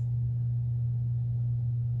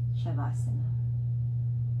 Shavasana.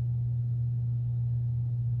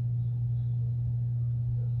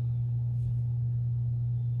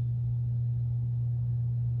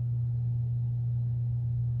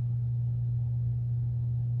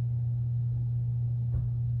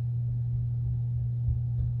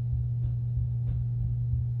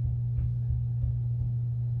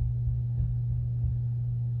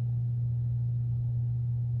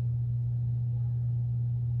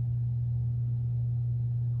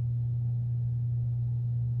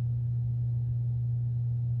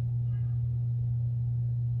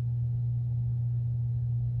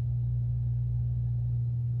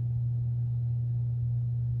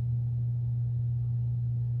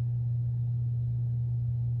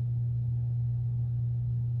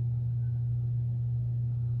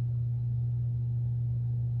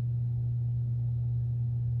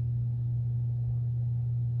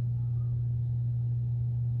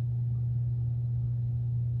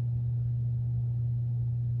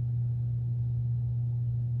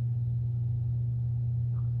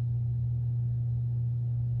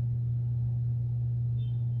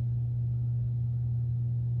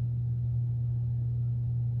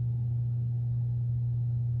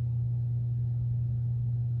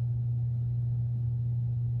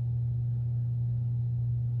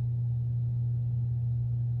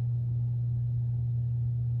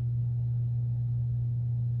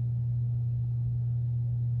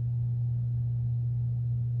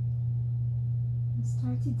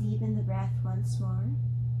 Start to deepen the breath once more,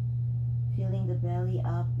 filling the belly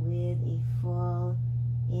up with a full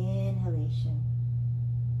inhalation.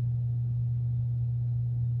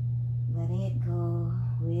 Letting it go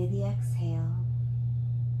with the exhale.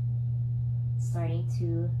 Starting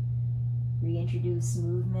to reintroduce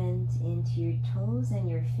movement into your toes and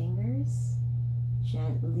your fingers.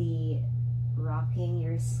 Gently rocking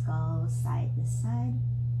your skull side to side.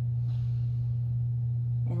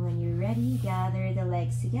 And when you're ready, gather the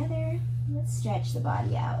legs together. Let's stretch the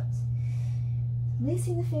body out.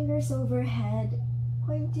 Placing the fingers overhead,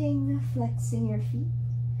 pointing, flexing your feet.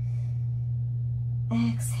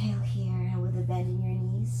 Exhale here, and with a bend in your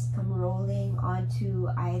knees, come rolling onto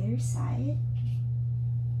either side.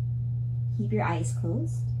 Keep your eyes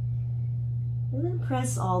closed. And then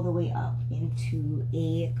press all the way up into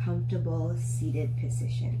a comfortable seated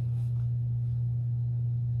position.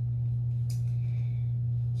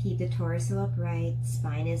 Keep the torso upright,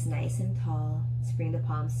 spine is nice and tall. Let's bring the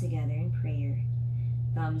palms together in prayer.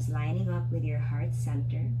 Thumbs lining up with your heart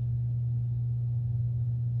center.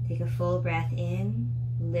 Take a full breath in,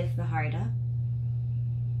 lift the heart up.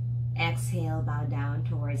 Exhale, bow down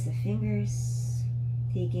towards the fingers.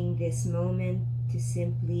 Taking this moment to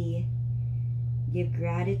simply give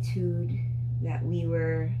gratitude that we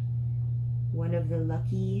were one of the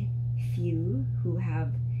lucky few who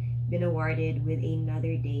have been awarded with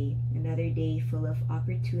another day full of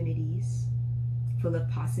opportunities, full of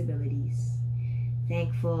possibilities.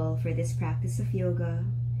 Thankful for this practice of yoga.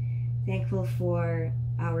 Thankful for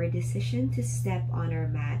our decision to step on our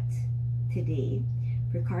mat today,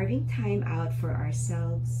 for carving time out for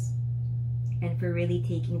ourselves, and for really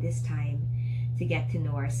taking this time to get to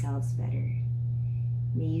know ourselves better.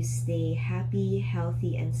 May you stay happy,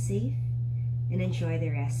 healthy, and safe, and enjoy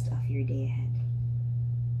the rest of your day ahead.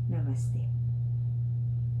 Namaste.